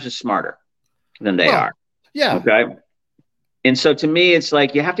 10 times is smarter than they are. Yeah. Okay. And so to me, it's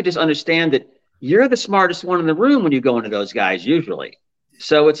like you have to just understand that you're the smartest one in the room when you go into those guys usually.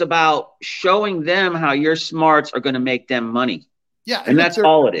 So it's about showing them how your smarts are going to make them money. Yeah. And that's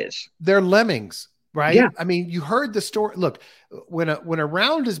all it is. They're lemmings, right? Yeah. I mean, you heard the story. Look, when a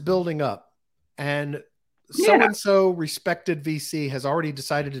round is building up and so-and-so respected VC has already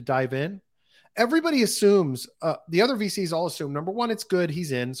decided to dive in, everybody assumes, the other VCs all assume, number one, it's good,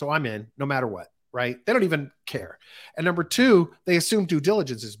 he's in, so I'm in, no matter what, right? They don't even care. And number two, they assume due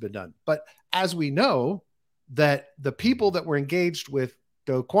diligence has been done. But as we know, that the people that were engaged with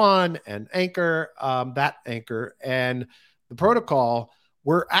Do Kwon and Anchor, that Anchor, and the protocol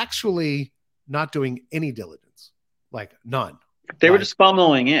were actually not doing any diligence, like none. They were just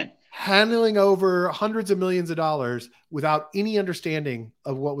FOMOing in. Handling over hundreds of millions of dollars without any understanding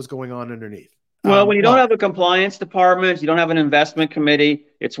of what was going on underneath. Well, when you don't have a compliance department, you don't have an investment committee,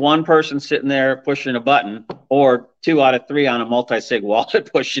 it's one person sitting there pushing a button, or 2 out of 3 on a multi-sig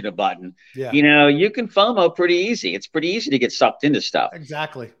wallet pushing a button. Yeah. You can FOMO pretty easy. It's pretty easy to get sucked into stuff.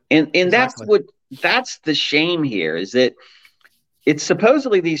 Exactly. And that's the shame here, is that it's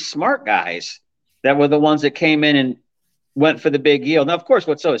supposedly these smart guys that were the ones that came in and went for the big yield. Now, of course,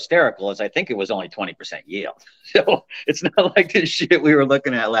 what's so hysterical is I think it was only 20% yield. So it's not like the shit we were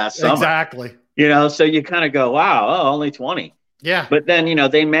looking at last summer. Exactly. So you kind of go, wow, only 20. Yeah. But then,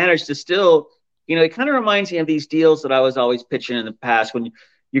 they managed to still, it kind of reminds me of these deals that I was always pitching in the past when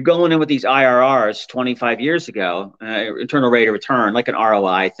you're going in with these IRRs 25 years ago, internal rate of return, like an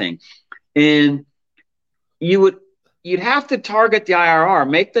ROI thing. And you'd have to target the IRR,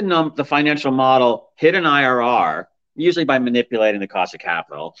 make the financial model hit an IRR, usually by manipulating the cost of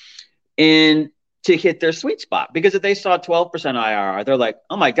capital, and to hit their sweet spot. Because if they saw 12% IRR, they're like,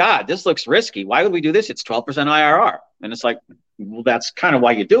 oh my God, this looks risky. Why would we do this? It's 12% IRR. And it's like, well, that's kind of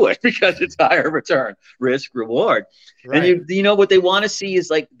why you do it, because it's higher return, risk, reward. Right. And what they want to see is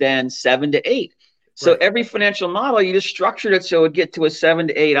like then 7 to 8. So right. Every financial model, you just structured it so it would get to a 7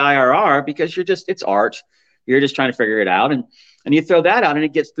 to 8 IRR, because it's art. You're just trying to figure it out. And you throw that out and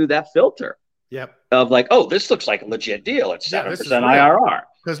it gets through that filter. Yep. Of like, oh, this looks like a legit deal. It's 7% IRR.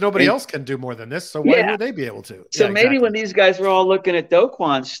 Because nobody else can do more than this. So why would they be able to? So maybe when these guys were all looking at Do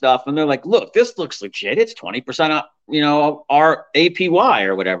Kwon's stuff and they're like, look, this looks legit. It's 20%, our APY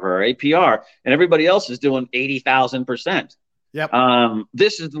or whatever, or APR. And everybody else is doing 80,000%. Yep.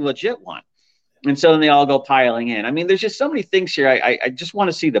 This is the legit one. And so then they all go piling in. I mean, there's just so many things here. I just want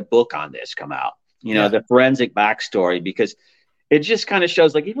to see the book on this come out, the forensic backstory, because it just kind of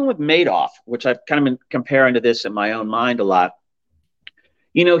shows, like, even with Madoff, which I've kind of been comparing to this in my own mind a lot,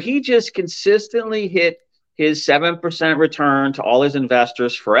 he just consistently hit his 7% return to all his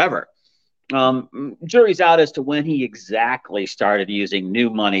investors forever. Jury's out as to when he exactly started using new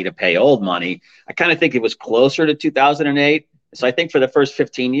money to pay old money. I kind of think it was closer to 2008. So I think for the first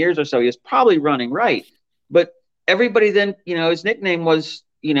 15 years or so, he was probably running right. But everybody then, his nickname was,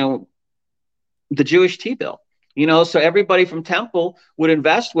 the Jewish T-bill. So everybody from Temple would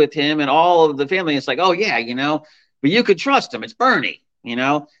invest with him, and all of the family. It's like, oh yeah, but you could trust him. It's Bernie,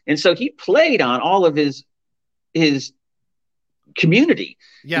 And so he played on all of his community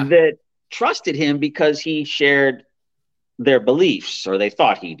that trusted him because he shared their beliefs, or they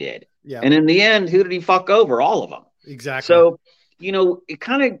thought he did. Yeah. And in the end, who did he fuck over? All of them. Exactly. So, it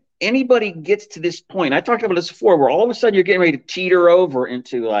kind of, anybody gets to this point. I talked about this before, where all of a sudden you're getting ready to teeter over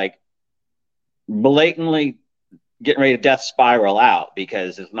into like blatantly getting ready to death spiral out,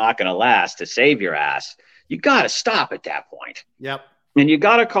 because it's not going to last to save your ass. You got to stop at that point. Yep. And you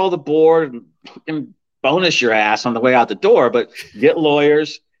got to call the board and bonus your ass on the way out the door, but get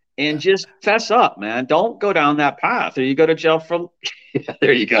lawyers and just fess up, man. Don't go down that path, or you go to jail for.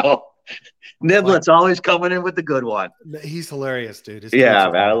 There you go. Niblet's always coming in with the good one. He's hilarious, dude.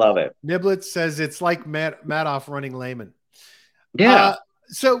 Man, I love it. Niblet says it's like Madoff running Lehman. Yeah.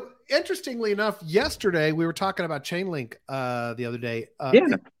 So interestingly enough, yesterday we were talking about Chainlink the other day.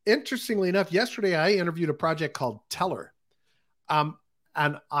 Interestingly enough, yesterday I interviewed a project called Teller.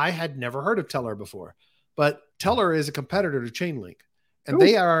 And I had never heard of Teller before, but Teller is a competitor to Chainlink, and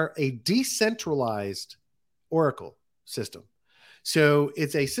they are a decentralized Oracle system. So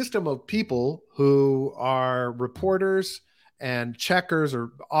it's a system of people who are reporters and checkers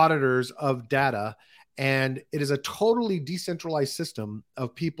or auditors of data, And it is a totally decentralized system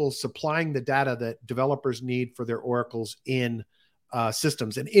of people supplying the data that developers need for their oracles in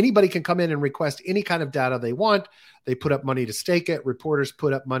systems. And anybody can come in and request any kind of data they want. They put up money to stake it. Reporters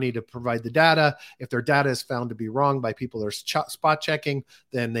put up money to provide the data. If their data is found to be wrong by people that are spot checking,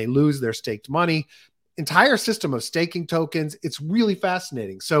 then they lose their staked money. Entire system of staking tokens. It's really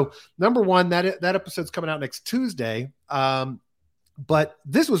fascinating. So number one, that episode's coming out next Tuesday. But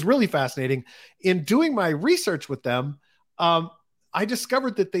this was really fascinating. In doing my research with them, I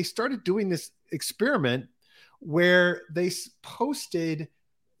discovered that they started doing this experiment where they posted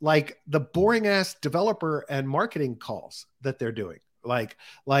like the boring ass developer and marketing calls that they're doing.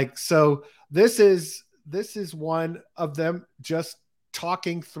 So this is one of them just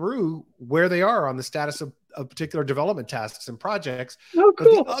talking through where they are on the status of particular development tasks and projects. Oh,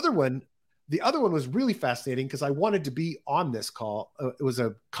 cool. But the other one was really fascinating because I wanted to be on this call. It was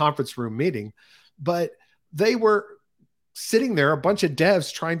a conference room meeting, but they were sitting there, a bunch of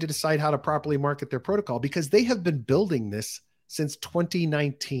devs trying to decide how to properly market their protocol because they have been building this since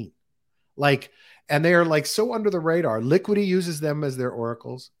 2019. And they are like so under the radar. Liquidity uses them as their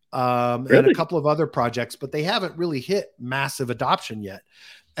oracles, really? And a couple of other projects, but they haven't really hit massive adoption yet.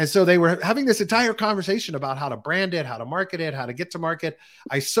 And so they were having this entire conversation about how to brand it, how to market it, how to get to market.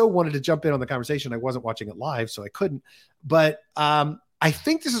 I so wanted to jump in on the conversation. I wasn't watching it live, so I couldn't. But I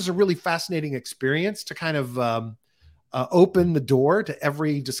think this is a really fascinating experience to kind of open the door to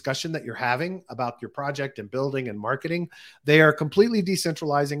every discussion that you're having about your project and building and marketing. They are completely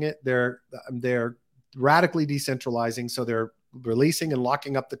decentralizing it. They're radically decentralizing. So they're releasing and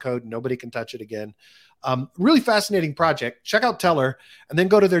locking up the code. Nobody can touch it again. Really fascinating project. Check out Teller and then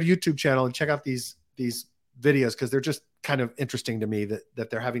go to their YouTube channel and check out these videos because they're just kind of interesting to me that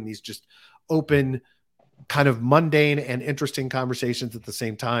they're having these just open, kind of mundane and interesting conversations at the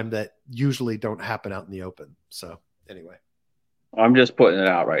same time that usually don't happen out in the open. So anyway, I'm just putting it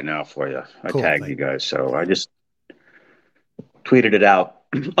out right now for you. I tagged you guys, so I just tweeted it out.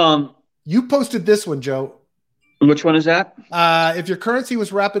 You posted this one, Joe. Which one is that? If your currency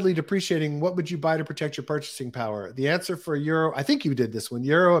was rapidly depreciating, what would you buy to protect your purchasing power? The answer for euro, I think you did this one.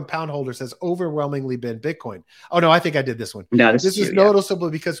 Euro and pound holders has overwhelmingly been Bitcoin. Oh no, I think I did this one. No, this is noticeable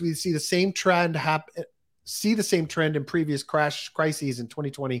because we see the same trend in previous crises in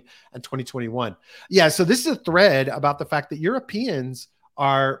 2020 and 2021. Yeah, so this is a thread about the fact that Europeans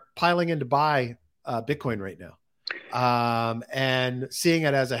are piling in to buy Bitcoin right now. And seeing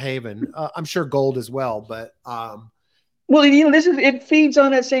it as a haven. I'm sure gold as well, but well, it feeds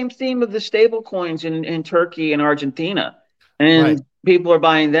on that same theme of the stable coins in Turkey and Argentina, and right. People are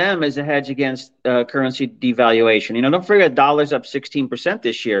buying them as a hedge against currency devaluation. Don't forget, dollar's up 16%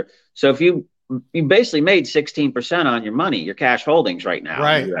 this year. So if you basically made 16% on your money, your cash holdings right now,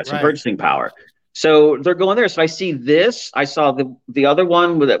 right? You got some purchasing power. So they're going there. So I see this. I saw the other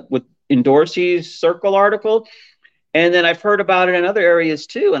one with Dorsey's Circle article. And then I've heard about it in other areas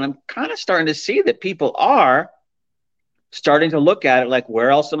too. And I'm kind of starting to see that people are starting to look at it like,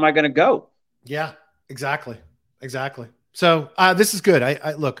 where else am I going to go? Yeah, exactly. So this is good.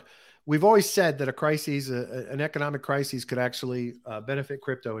 I look, we've always said that a crisis, an economic crisis could actually benefit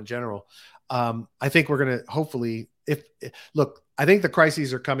crypto in general. I think we're going to hopefully, I think the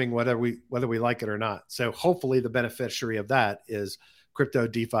crises are coming whether we like it or not. So hopefully the beneficiary of that is crypto,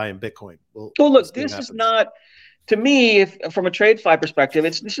 DeFi, and Bitcoin. Well, look, this is not... To me, from a TradeFi perspective,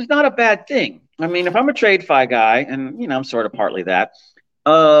 this is not a bad thing. I mean, if I'm a TradeFi guy, and I'm sort of partly that,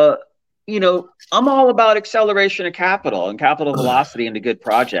 I'm all about acceleration of capital and capital velocity into good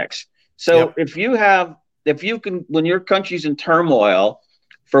projects. So if you can, when your country's in turmoil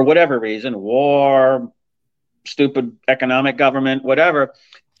for whatever reason, war, stupid economic government, whatever,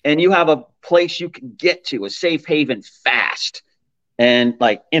 and you have a place you can get to, a safe haven fast, and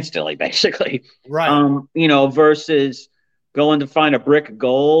like instantly, basically, right? Versus going to find a brick of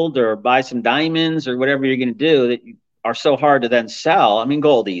gold or buy some diamonds or whatever you're going to do that are so hard to then sell. I mean,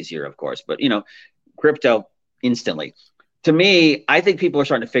 gold easier, of course, but crypto instantly. To me, I think people are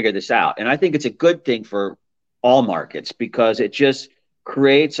starting to figure this out, and I think it's a good thing for all markets because it just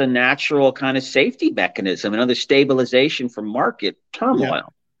creates a natural kind of safety mechanism, another stabilization for market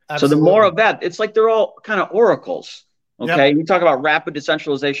turmoil. Yeah, so the more of that, it's like they're all kind of oracles. Okay, yep. We talk about rapid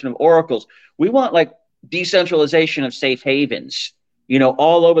decentralization of oracles. We want like decentralization of safe havens,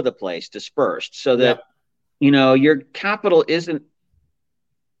 all over the place, dispersed, so that your capital isn't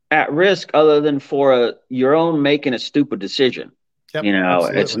at risk other than for your own making a stupid decision. Yep,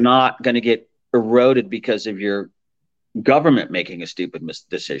 it's not going to get eroded because of your government making a stupid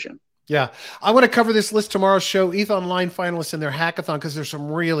decision. Yeah. I want to cover this list tomorrow's show, ETH Online finalists and their hackathon, because there's some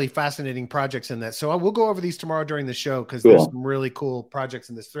really fascinating projects in that. So I will go over these tomorrow during the show because there's some really cool projects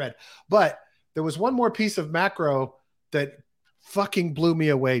in this thread. But there was one more piece of macro that fucking blew me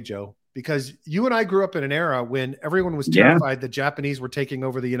away, Joe, because you and I grew up in an era when everyone was terrified the Japanese were taking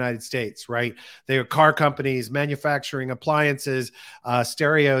over the United States, right? They were car companies, manufacturing appliances,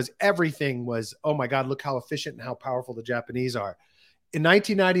 stereos, everything was, oh my God, look how efficient and how powerful the Japanese are. In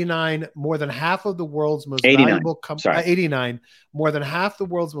 1999, more than half of the world's most valuable companies, 89, more than half the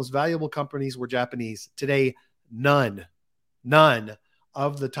world's most valuable companies were Japanese. Today, none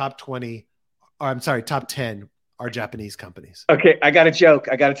of the top 20, top 10 are Japanese companies. Okay, I got a joke.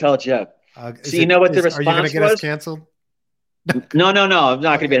 I got to tell a joke. So you know what the response was? Are you going to get us canceled? No. I'm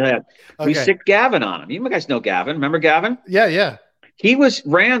not going to be that. We sicked Gavin on him. You guys know Gavin. Remember Gavin? Yeah. He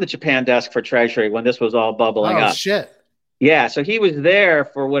ran the Japan desk for Treasury when this was all bubbling up. Oh, shit. Yeah, so he was there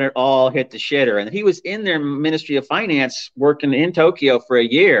for when it all hit the shitter. And he was in their Ministry of Finance working in Tokyo for a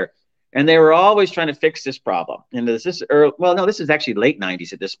year. And they were always trying to fix this problem. And this is actually late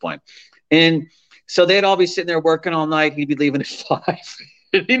 90s at this point. And so they'd all be sitting there working all night. He'd be leaving at 5.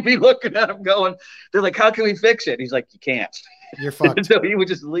 And he'd be looking at them going, they're like, how can we fix it? He's like, you can't. You're fucked. So he would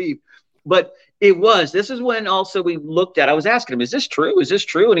just leave. But this is when also we looked at, I was asking him, is this true? Is this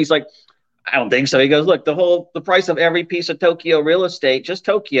true? And he's like, I don't think so. He goes, look, the price of every piece of Tokyo real estate, just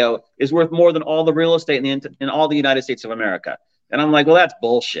Tokyo, is worth more than all the real estate in all the United States of America. And I'm like, well, that's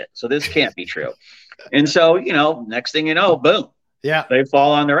bullshit. So this can't be true. And so, next thing you know, boom. Yeah. They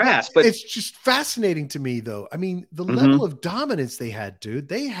fall on their ass. But it's just fascinating to me, though. I mean, the level of dominance they had, dude.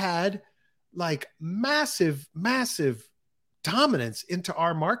 They had like massive dominance into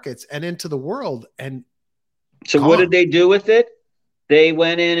our markets and into the world. And so what did they do with it? They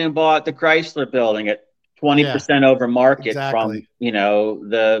went in and bought the Chrysler building at 20% over market from,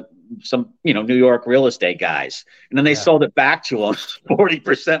 some New York real estate guys. And then they sold it back to them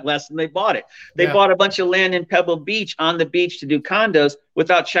 40% less than they bought it. They bought a bunch of land in Pebble Beach on the beach to do condos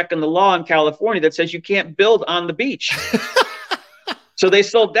without checking the law in California that says you can't build on the beach. So they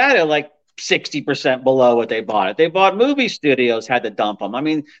sold that at like 60% below what they bought it. They bought movie studios, had to dump them. I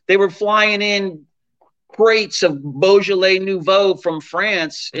mean, they were flying in crates of Beaujolais Nouveau from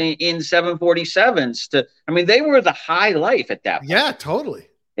France in 747s they were the high life at that point. Yeah, totally.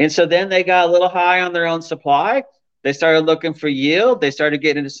 And so then they got a little high on their own supply. They started looking for yield. They started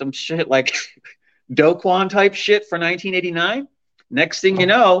getting into some shit like Doquan type shit for 1989. Next thing you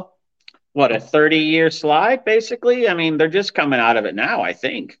know, a 30-year slide, basically? I mean, they're just coming out of it now, I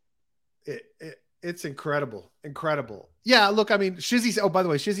think. It's incredible. Yeah, look, I mean, Shizzy, oh, by the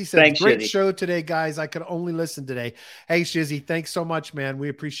way, Shizzy said, thanks, great Shizzy. Show today, guys. I could only listen today. Hey, Shizzy, thanks so much, man. We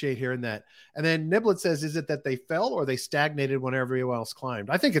appreciate hearing that. And then Niblet says, is it that they fell or they stagnated when everyone else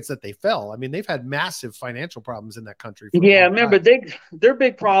climbed? I think it's that they fell. I mean, they've had massive financial problems in that country. Remember, their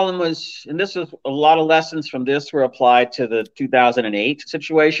big problem was, and this is a lot of lessons from this were applied to the 2008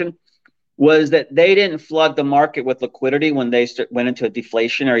 situation, was that they didn't flood the market with liquidity when they went into a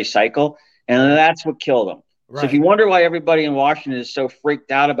deflationary cycle. And that's what killed them. Right. So if you wonder why everybody in Washington is so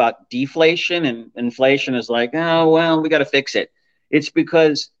freaked out about deflation and inflation is like, oh, well, we got to fix it. It's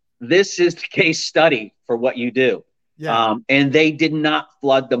because this is the case study for what you do. Yeah. And they did not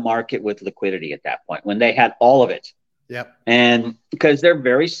flood the market with liquidity at that point when they had all of it. Yep. And because they're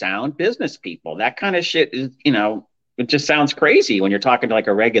very sound business people, that kind of shit is, it just sounds crazy when you're talking to like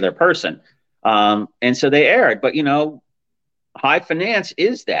a regular person. And so they erred. But, high finance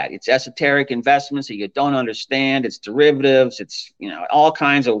is that. It's esoteric investments that you don't understand. It's derivatives. It's, all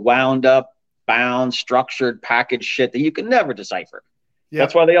kinds of wound up, bound, structured, packaged shit that you can never decipher. Yep.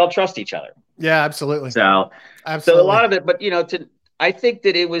 That's why they all trust each other. Yeah, absolutely. So a lot of it, but, I think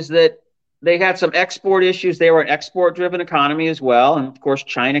that it was that they had some export issues. They were an export-driven economy as well. And, of course,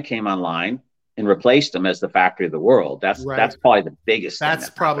 China came online and replaced them as the factory of the world. That's probably the biggest thing. That's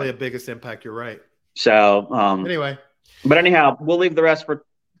probably the biggest impact. You're right. So anyway. But anyhow, we'll leave the rest for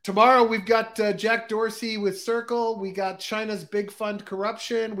tomorrow. We've got Jack Dorsey with Circle. We got China's big fund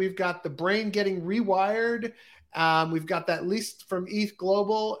corruption. We've got the brain getting rewired. We've got that least from ETH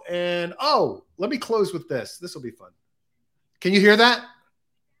Global. And let me close with this. This will be fun. Can you hear that?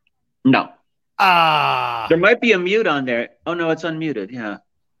 No. There might be a mute on there. Oh no, it's unmuted. Yeah.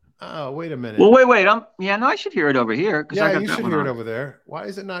 Oh, wait a minute. Well, wait. I should hear it over here. Yeah, you should hear it over there. Why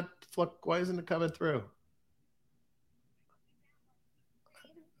is it not? Why isn't it coming through?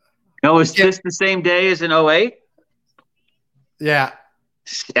 No, is this the same day as in 08? Yeah.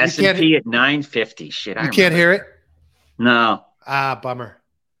 S&P at 950. Shit, you can't hear it? No. Bummer.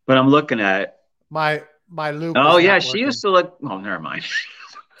 But I'm looking at it. My my loop Oh is yeah, not she working. used to look. Oh, never mind.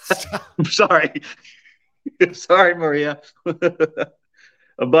 I'm sorry. Sorry, Maria.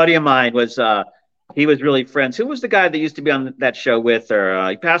 A buddy of mine was he was really friends. Who was the guy that used to be on that show with her?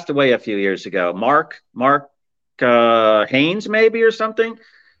 He passed away a few years ago. Mark Haynes, maybe, or something.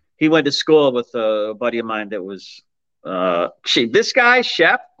 He went to school with a buddy of mine that was this guy,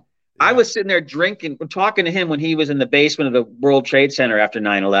 Shep. I Yeah. was sitting there drinking, talking to him when he was in the basement of the World Trade Center after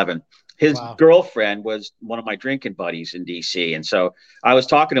 9/11. His Wow. girlfriend was one of my drinking buddies in DC. And so I was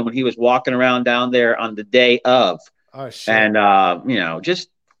talking to him when he was walking around down there on the day of. Oh shit. And just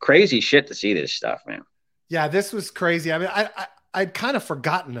crazy shit to see this stuff, man. Yeah, this was crazy. I mean, I'd kind of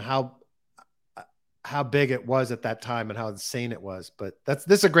forgotten how big it was at that time and how insane it was. But this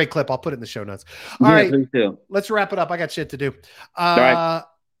is a great clip. I'll put it in the show notes. All right, please do. Let's wrap it up. I got shit to do. All right.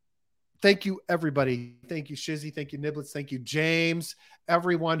 Thank you, everybody. Thank you, Shizzy. Thank you, Niblets. Thank you, James.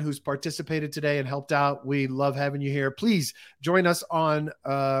 Everyone who's participated today and helped out. We love having you here. Please join us on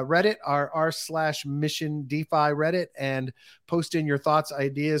Reddit, our r/mission DeFi Reddit, and post in your thoughts,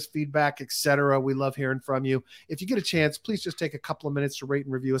 ideas, feedback, etc. We love hearing from you. If you get a chance, please just take a couple of minutes to rate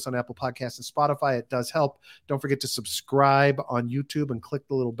and review us on Apple Podcasts and Spotify. It does help. Don't forget to subscribe on YouTube and click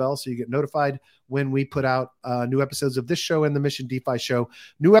the little bell so you get notified when we put out new episodes of this show and the Mission DeFi show.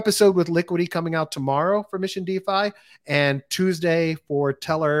 New episode with Liquidity coming out tomorrow for Mission DeFi, and Tuesday for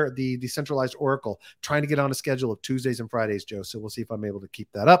Teller, the decentralized Oracle. Trying to get on a schedule of Tuesdays and Fridays, Joe. So we'll see if I'm able to keep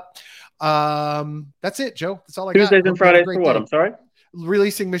that up. That's it, Joe. That's all I got. Tuesdays and Fridays for what? I'm sorry?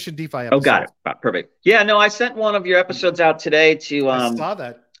 Releasing Mission DeFi episodes. Oh, got it. Perfect. Yeah, no, I sent one of your episodes out today to I saw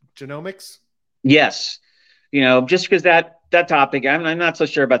that. Genomics? Yes. Just because that topic, I'm not so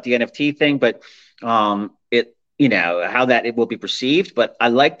sure about the NFT thing, but how that it will be perceived. But I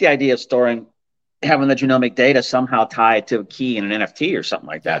like the idea of having the genomic data somehow tied to a key in an NFT or something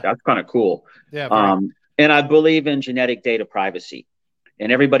like that. Yeah. That's kind of cool. Yeah. And I believe in genetic data privacy,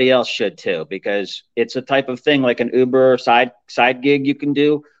 and everybody else should too, because it's a type of thing like an Uber side gig you can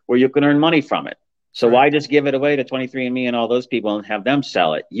do where you can earn money from it. So why just give it away to 23andMe and all those people and have them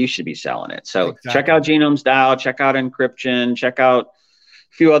sell it? You should be selling it. So Check out Genomes DAO, check out Encryption, check out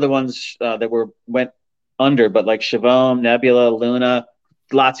a few other ones that went under, but like Shavome, Nebula, Luna,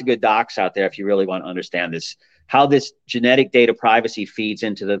 lots of good docs out there if you really want to understand how this genetic data privacy feeds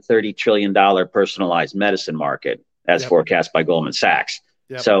into the $30 trillion personalized medicine market as forecast by Goldman Sachs.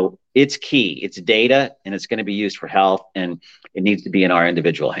 Yep. So it's key. It's data, and it's going to be used for health, and it needs to be in our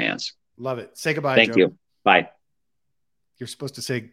individual hands. Love it. Say goodbye, Thank Joe. you. Bye. You're supposed to say